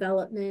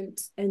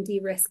development and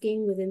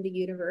de-risking within the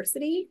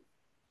university.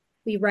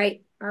 We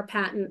write our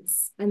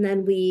patents and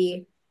then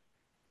we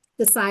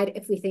decide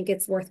if we think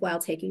it's worthwhile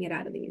taking it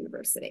out of the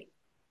university.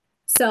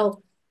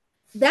 So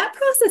that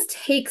process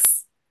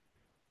takes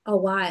a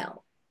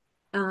while.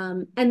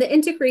 And the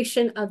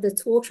integration of the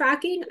tool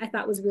tracking I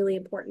thought was really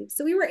important.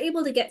 So we were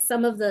able to get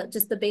some of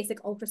just the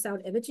basic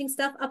ultrasound imaging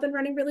stuff up and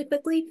running really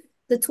quickly.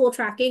 The tool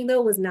tracking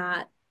though was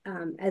not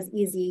as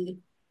easy,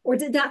 or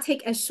did not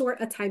take as short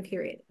a time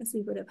period as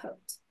we would have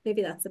hoped.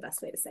 Maybe that's the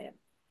best way to say it.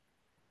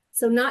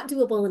 So not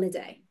doable in a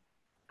day.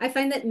 I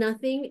find that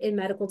nothing in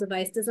medical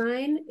device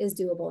design is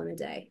doable in a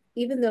day,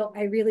 even though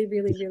I really,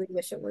 really, really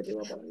wish it were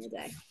doable in a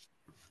day.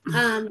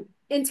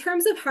 In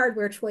terms of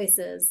hardware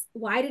choices,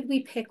 why did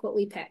we pick what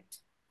we picked?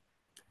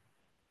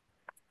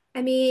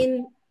 I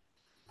mean,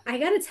 I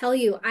got to tell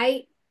you,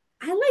 I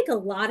like a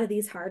lot of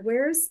these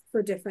hardwares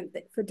for different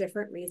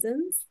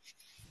reasons.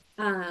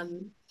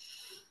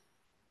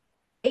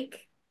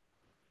 Like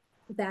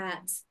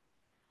that.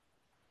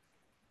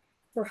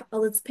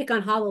 Let's pick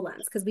on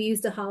HoloLens because we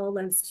used a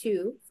HoloLens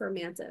 2 for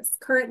Mantis.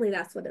 Currently,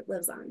 that's what it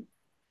lives on.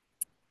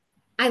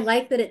 I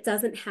like that it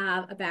doesn't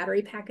have a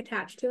battery pack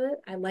attached to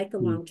it. I like the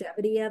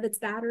longevity of its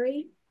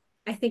battery.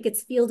 I think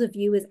its field of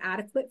view is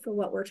adequate for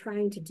what we're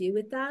trying to do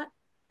with that.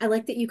 I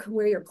like that you can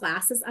wear your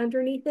glasses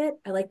underneath it.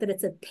 I like that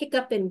it's a pick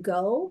up and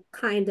go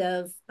kind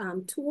of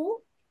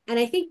tool. And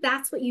I think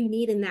that's what you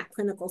need in that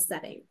clinical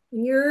setting.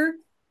 When you're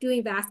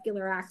doing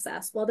vascular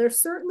access, while there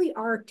certainly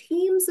are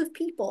teams of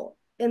people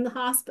in the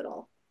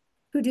hospital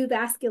who do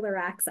vascular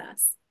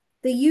access,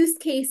 the use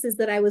cases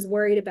that I was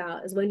worried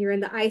about is when you're in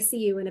the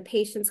ICU and a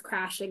patient's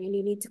crashing and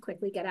you need to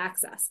quickly get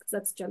access, because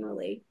that's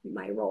generally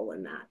my role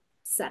in that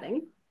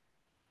setting.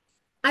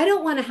 I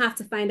don't want to have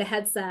to find a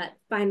headset,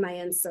 find my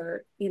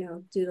insert,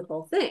 do the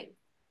whole thing.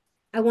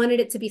 I wanted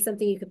it to be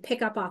something you could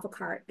pick up off a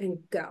cart and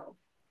go.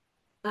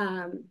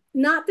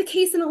 Not the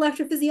case in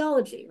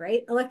electrophysiology,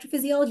 right?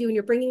 Electrophysiology, when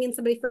you're bringing in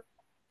somebody for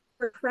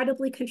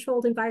incredibly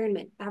controlled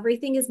environment,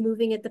 everything is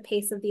moving at the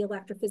pace of the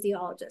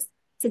electrophysiologist.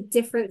 It's a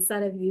different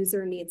set of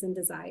user needs and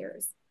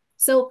desires.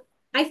 So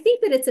I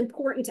think that it's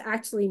important to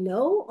actually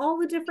know all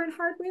the different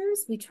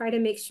hardwares. We try to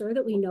make sure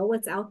that we know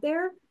what's out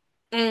there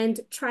and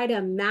try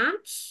to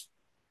match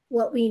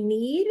what we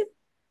need,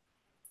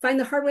 find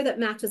the hardware that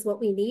matches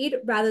what we need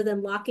rather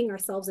than locking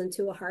ourselves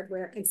into a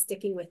hardware and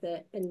sticking with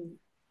it. And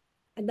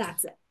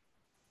that's it,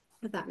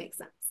 if that makes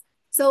sense.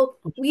 So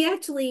we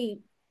actually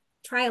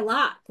try a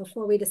lot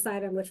before we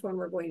decide on which one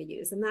we're going to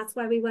use. And that's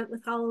why we went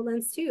with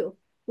HoloLens 2.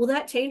 Will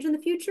that change in the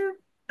future?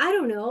 I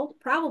don't know,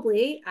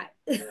 probably. I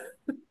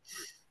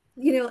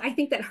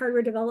think that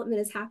hardware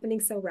development is happening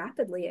so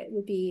rapidly, it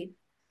would be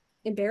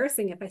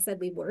embarrassing if I said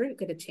we weren't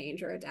going to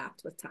change or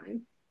adapt with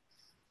time.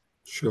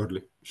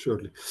 Surely.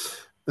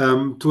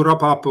 To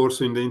wrap up,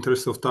 also in the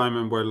interest of time,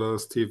 and while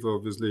Steve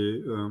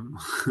obviously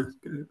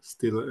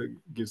still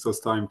gives us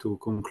time to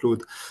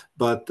conclude,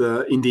 but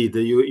indeed,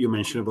 you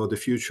mentioned about the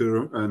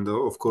future, and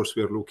of course,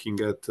 we are looking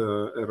at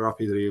a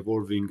rapidly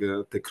evolving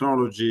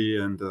technology,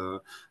 and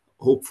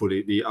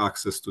hopefully the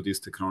access to this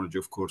technology,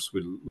 of course,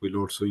 will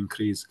also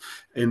increase.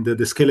 And the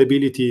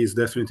scalability is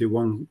definitely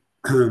one.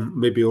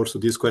 Maybe also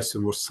this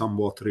question was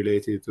somewhat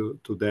related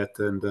to that,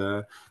 and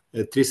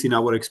at least in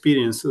our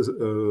experience,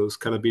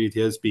 scalability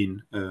has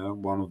been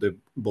one of the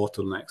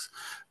bottlenecks.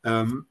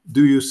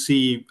 Do you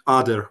see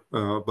other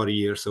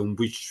barriers, on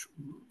which,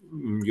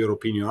 in your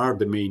opinion, are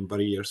the main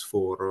barriers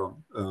for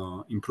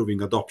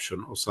improving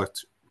adoption of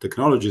such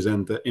technologies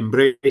and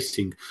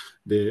embracing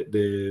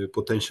the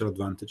potential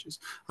advantages?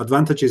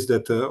 Advantages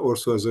that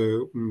also, as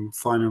a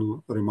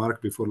final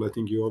remark before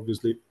letting you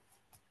obviously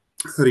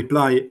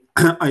reply,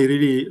 I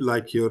really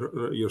like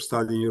your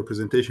study and your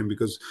presentation,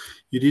 because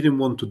you didn't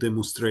want to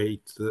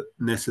demonstrate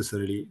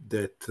necessarily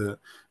that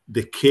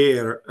the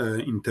care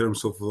in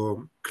terms of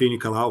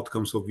clinical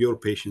outcomes of your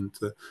patient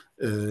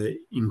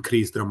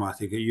increased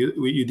dramatically.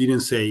 You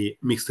didn't say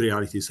mixed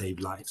reality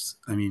saved lives.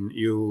 I mean,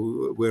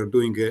 you were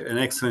doing an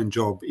excellent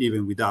job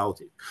even without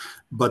it.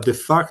 But the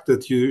fact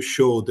that you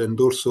showed, and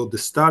also the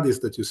studies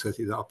that you set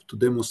it up to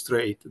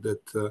demonstrate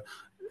that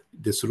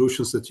the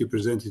solutions that you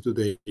presented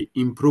today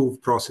improve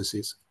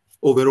processes,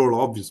 overall,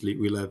 obviously,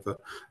 will have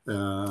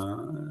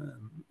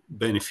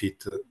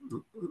benefit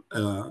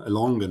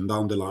along and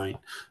down the line.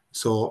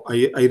 So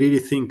I really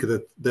think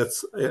that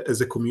that's,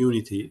 as a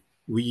community,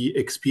 we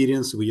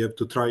have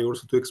to try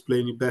also to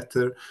explain it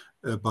better,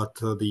 but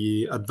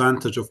the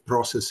advantage of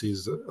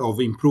processes, of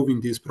improving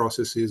these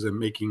processes and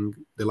making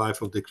the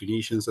life of the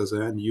clinicians as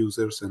end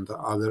users and the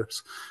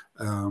others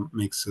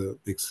makes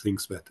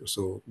things better.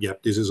 So yeah,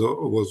 this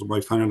was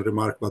my final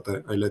remark, but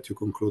I let you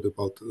conclude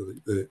about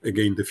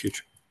again the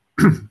future.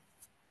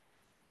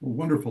 Well,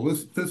 wonderful.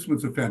 This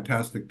was a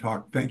fantastic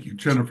talk. Thank you,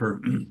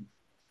 Jennifer.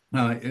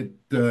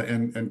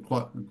 And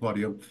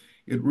Claudio.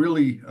 It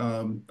really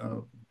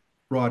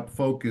brought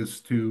focus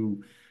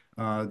to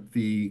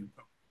the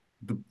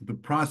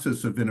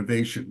process of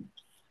innovation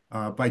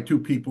by two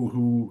people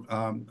who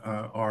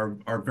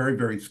are very,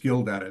 very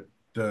skilled at it.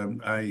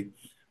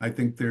 I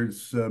think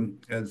there's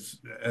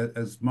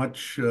as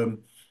much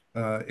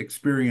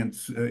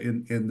experience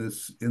in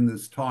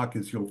this talk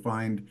as you'll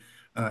find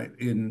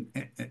in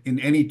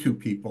any two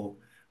people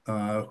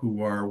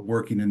who are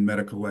working in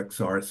medical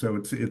XR. So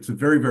it's a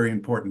very, very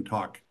important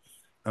talk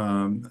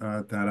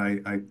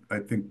that I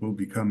think will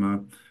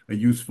become a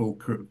useful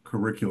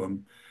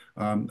curriculum.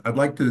 I'd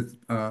like to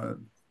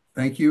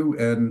thank you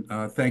and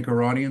thank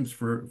our audience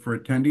for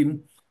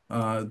attending.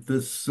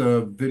 This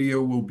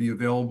video will be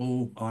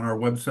available on our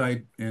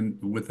website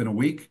within a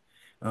week,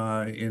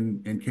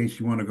 in case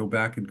you want to go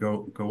back and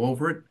go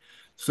over it.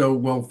 So,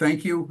 well,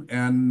 thank you,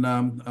 and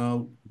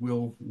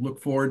we'll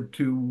look forward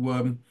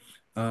to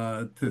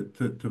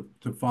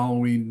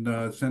following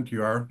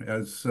SentiAR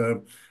as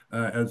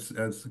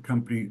the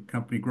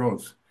company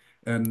grows.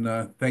 And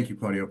thank you,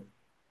 Claudio.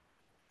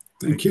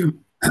 Thank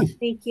you.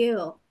 Thank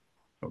you.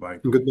 Bye-bye.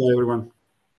 Goodbye, everyone.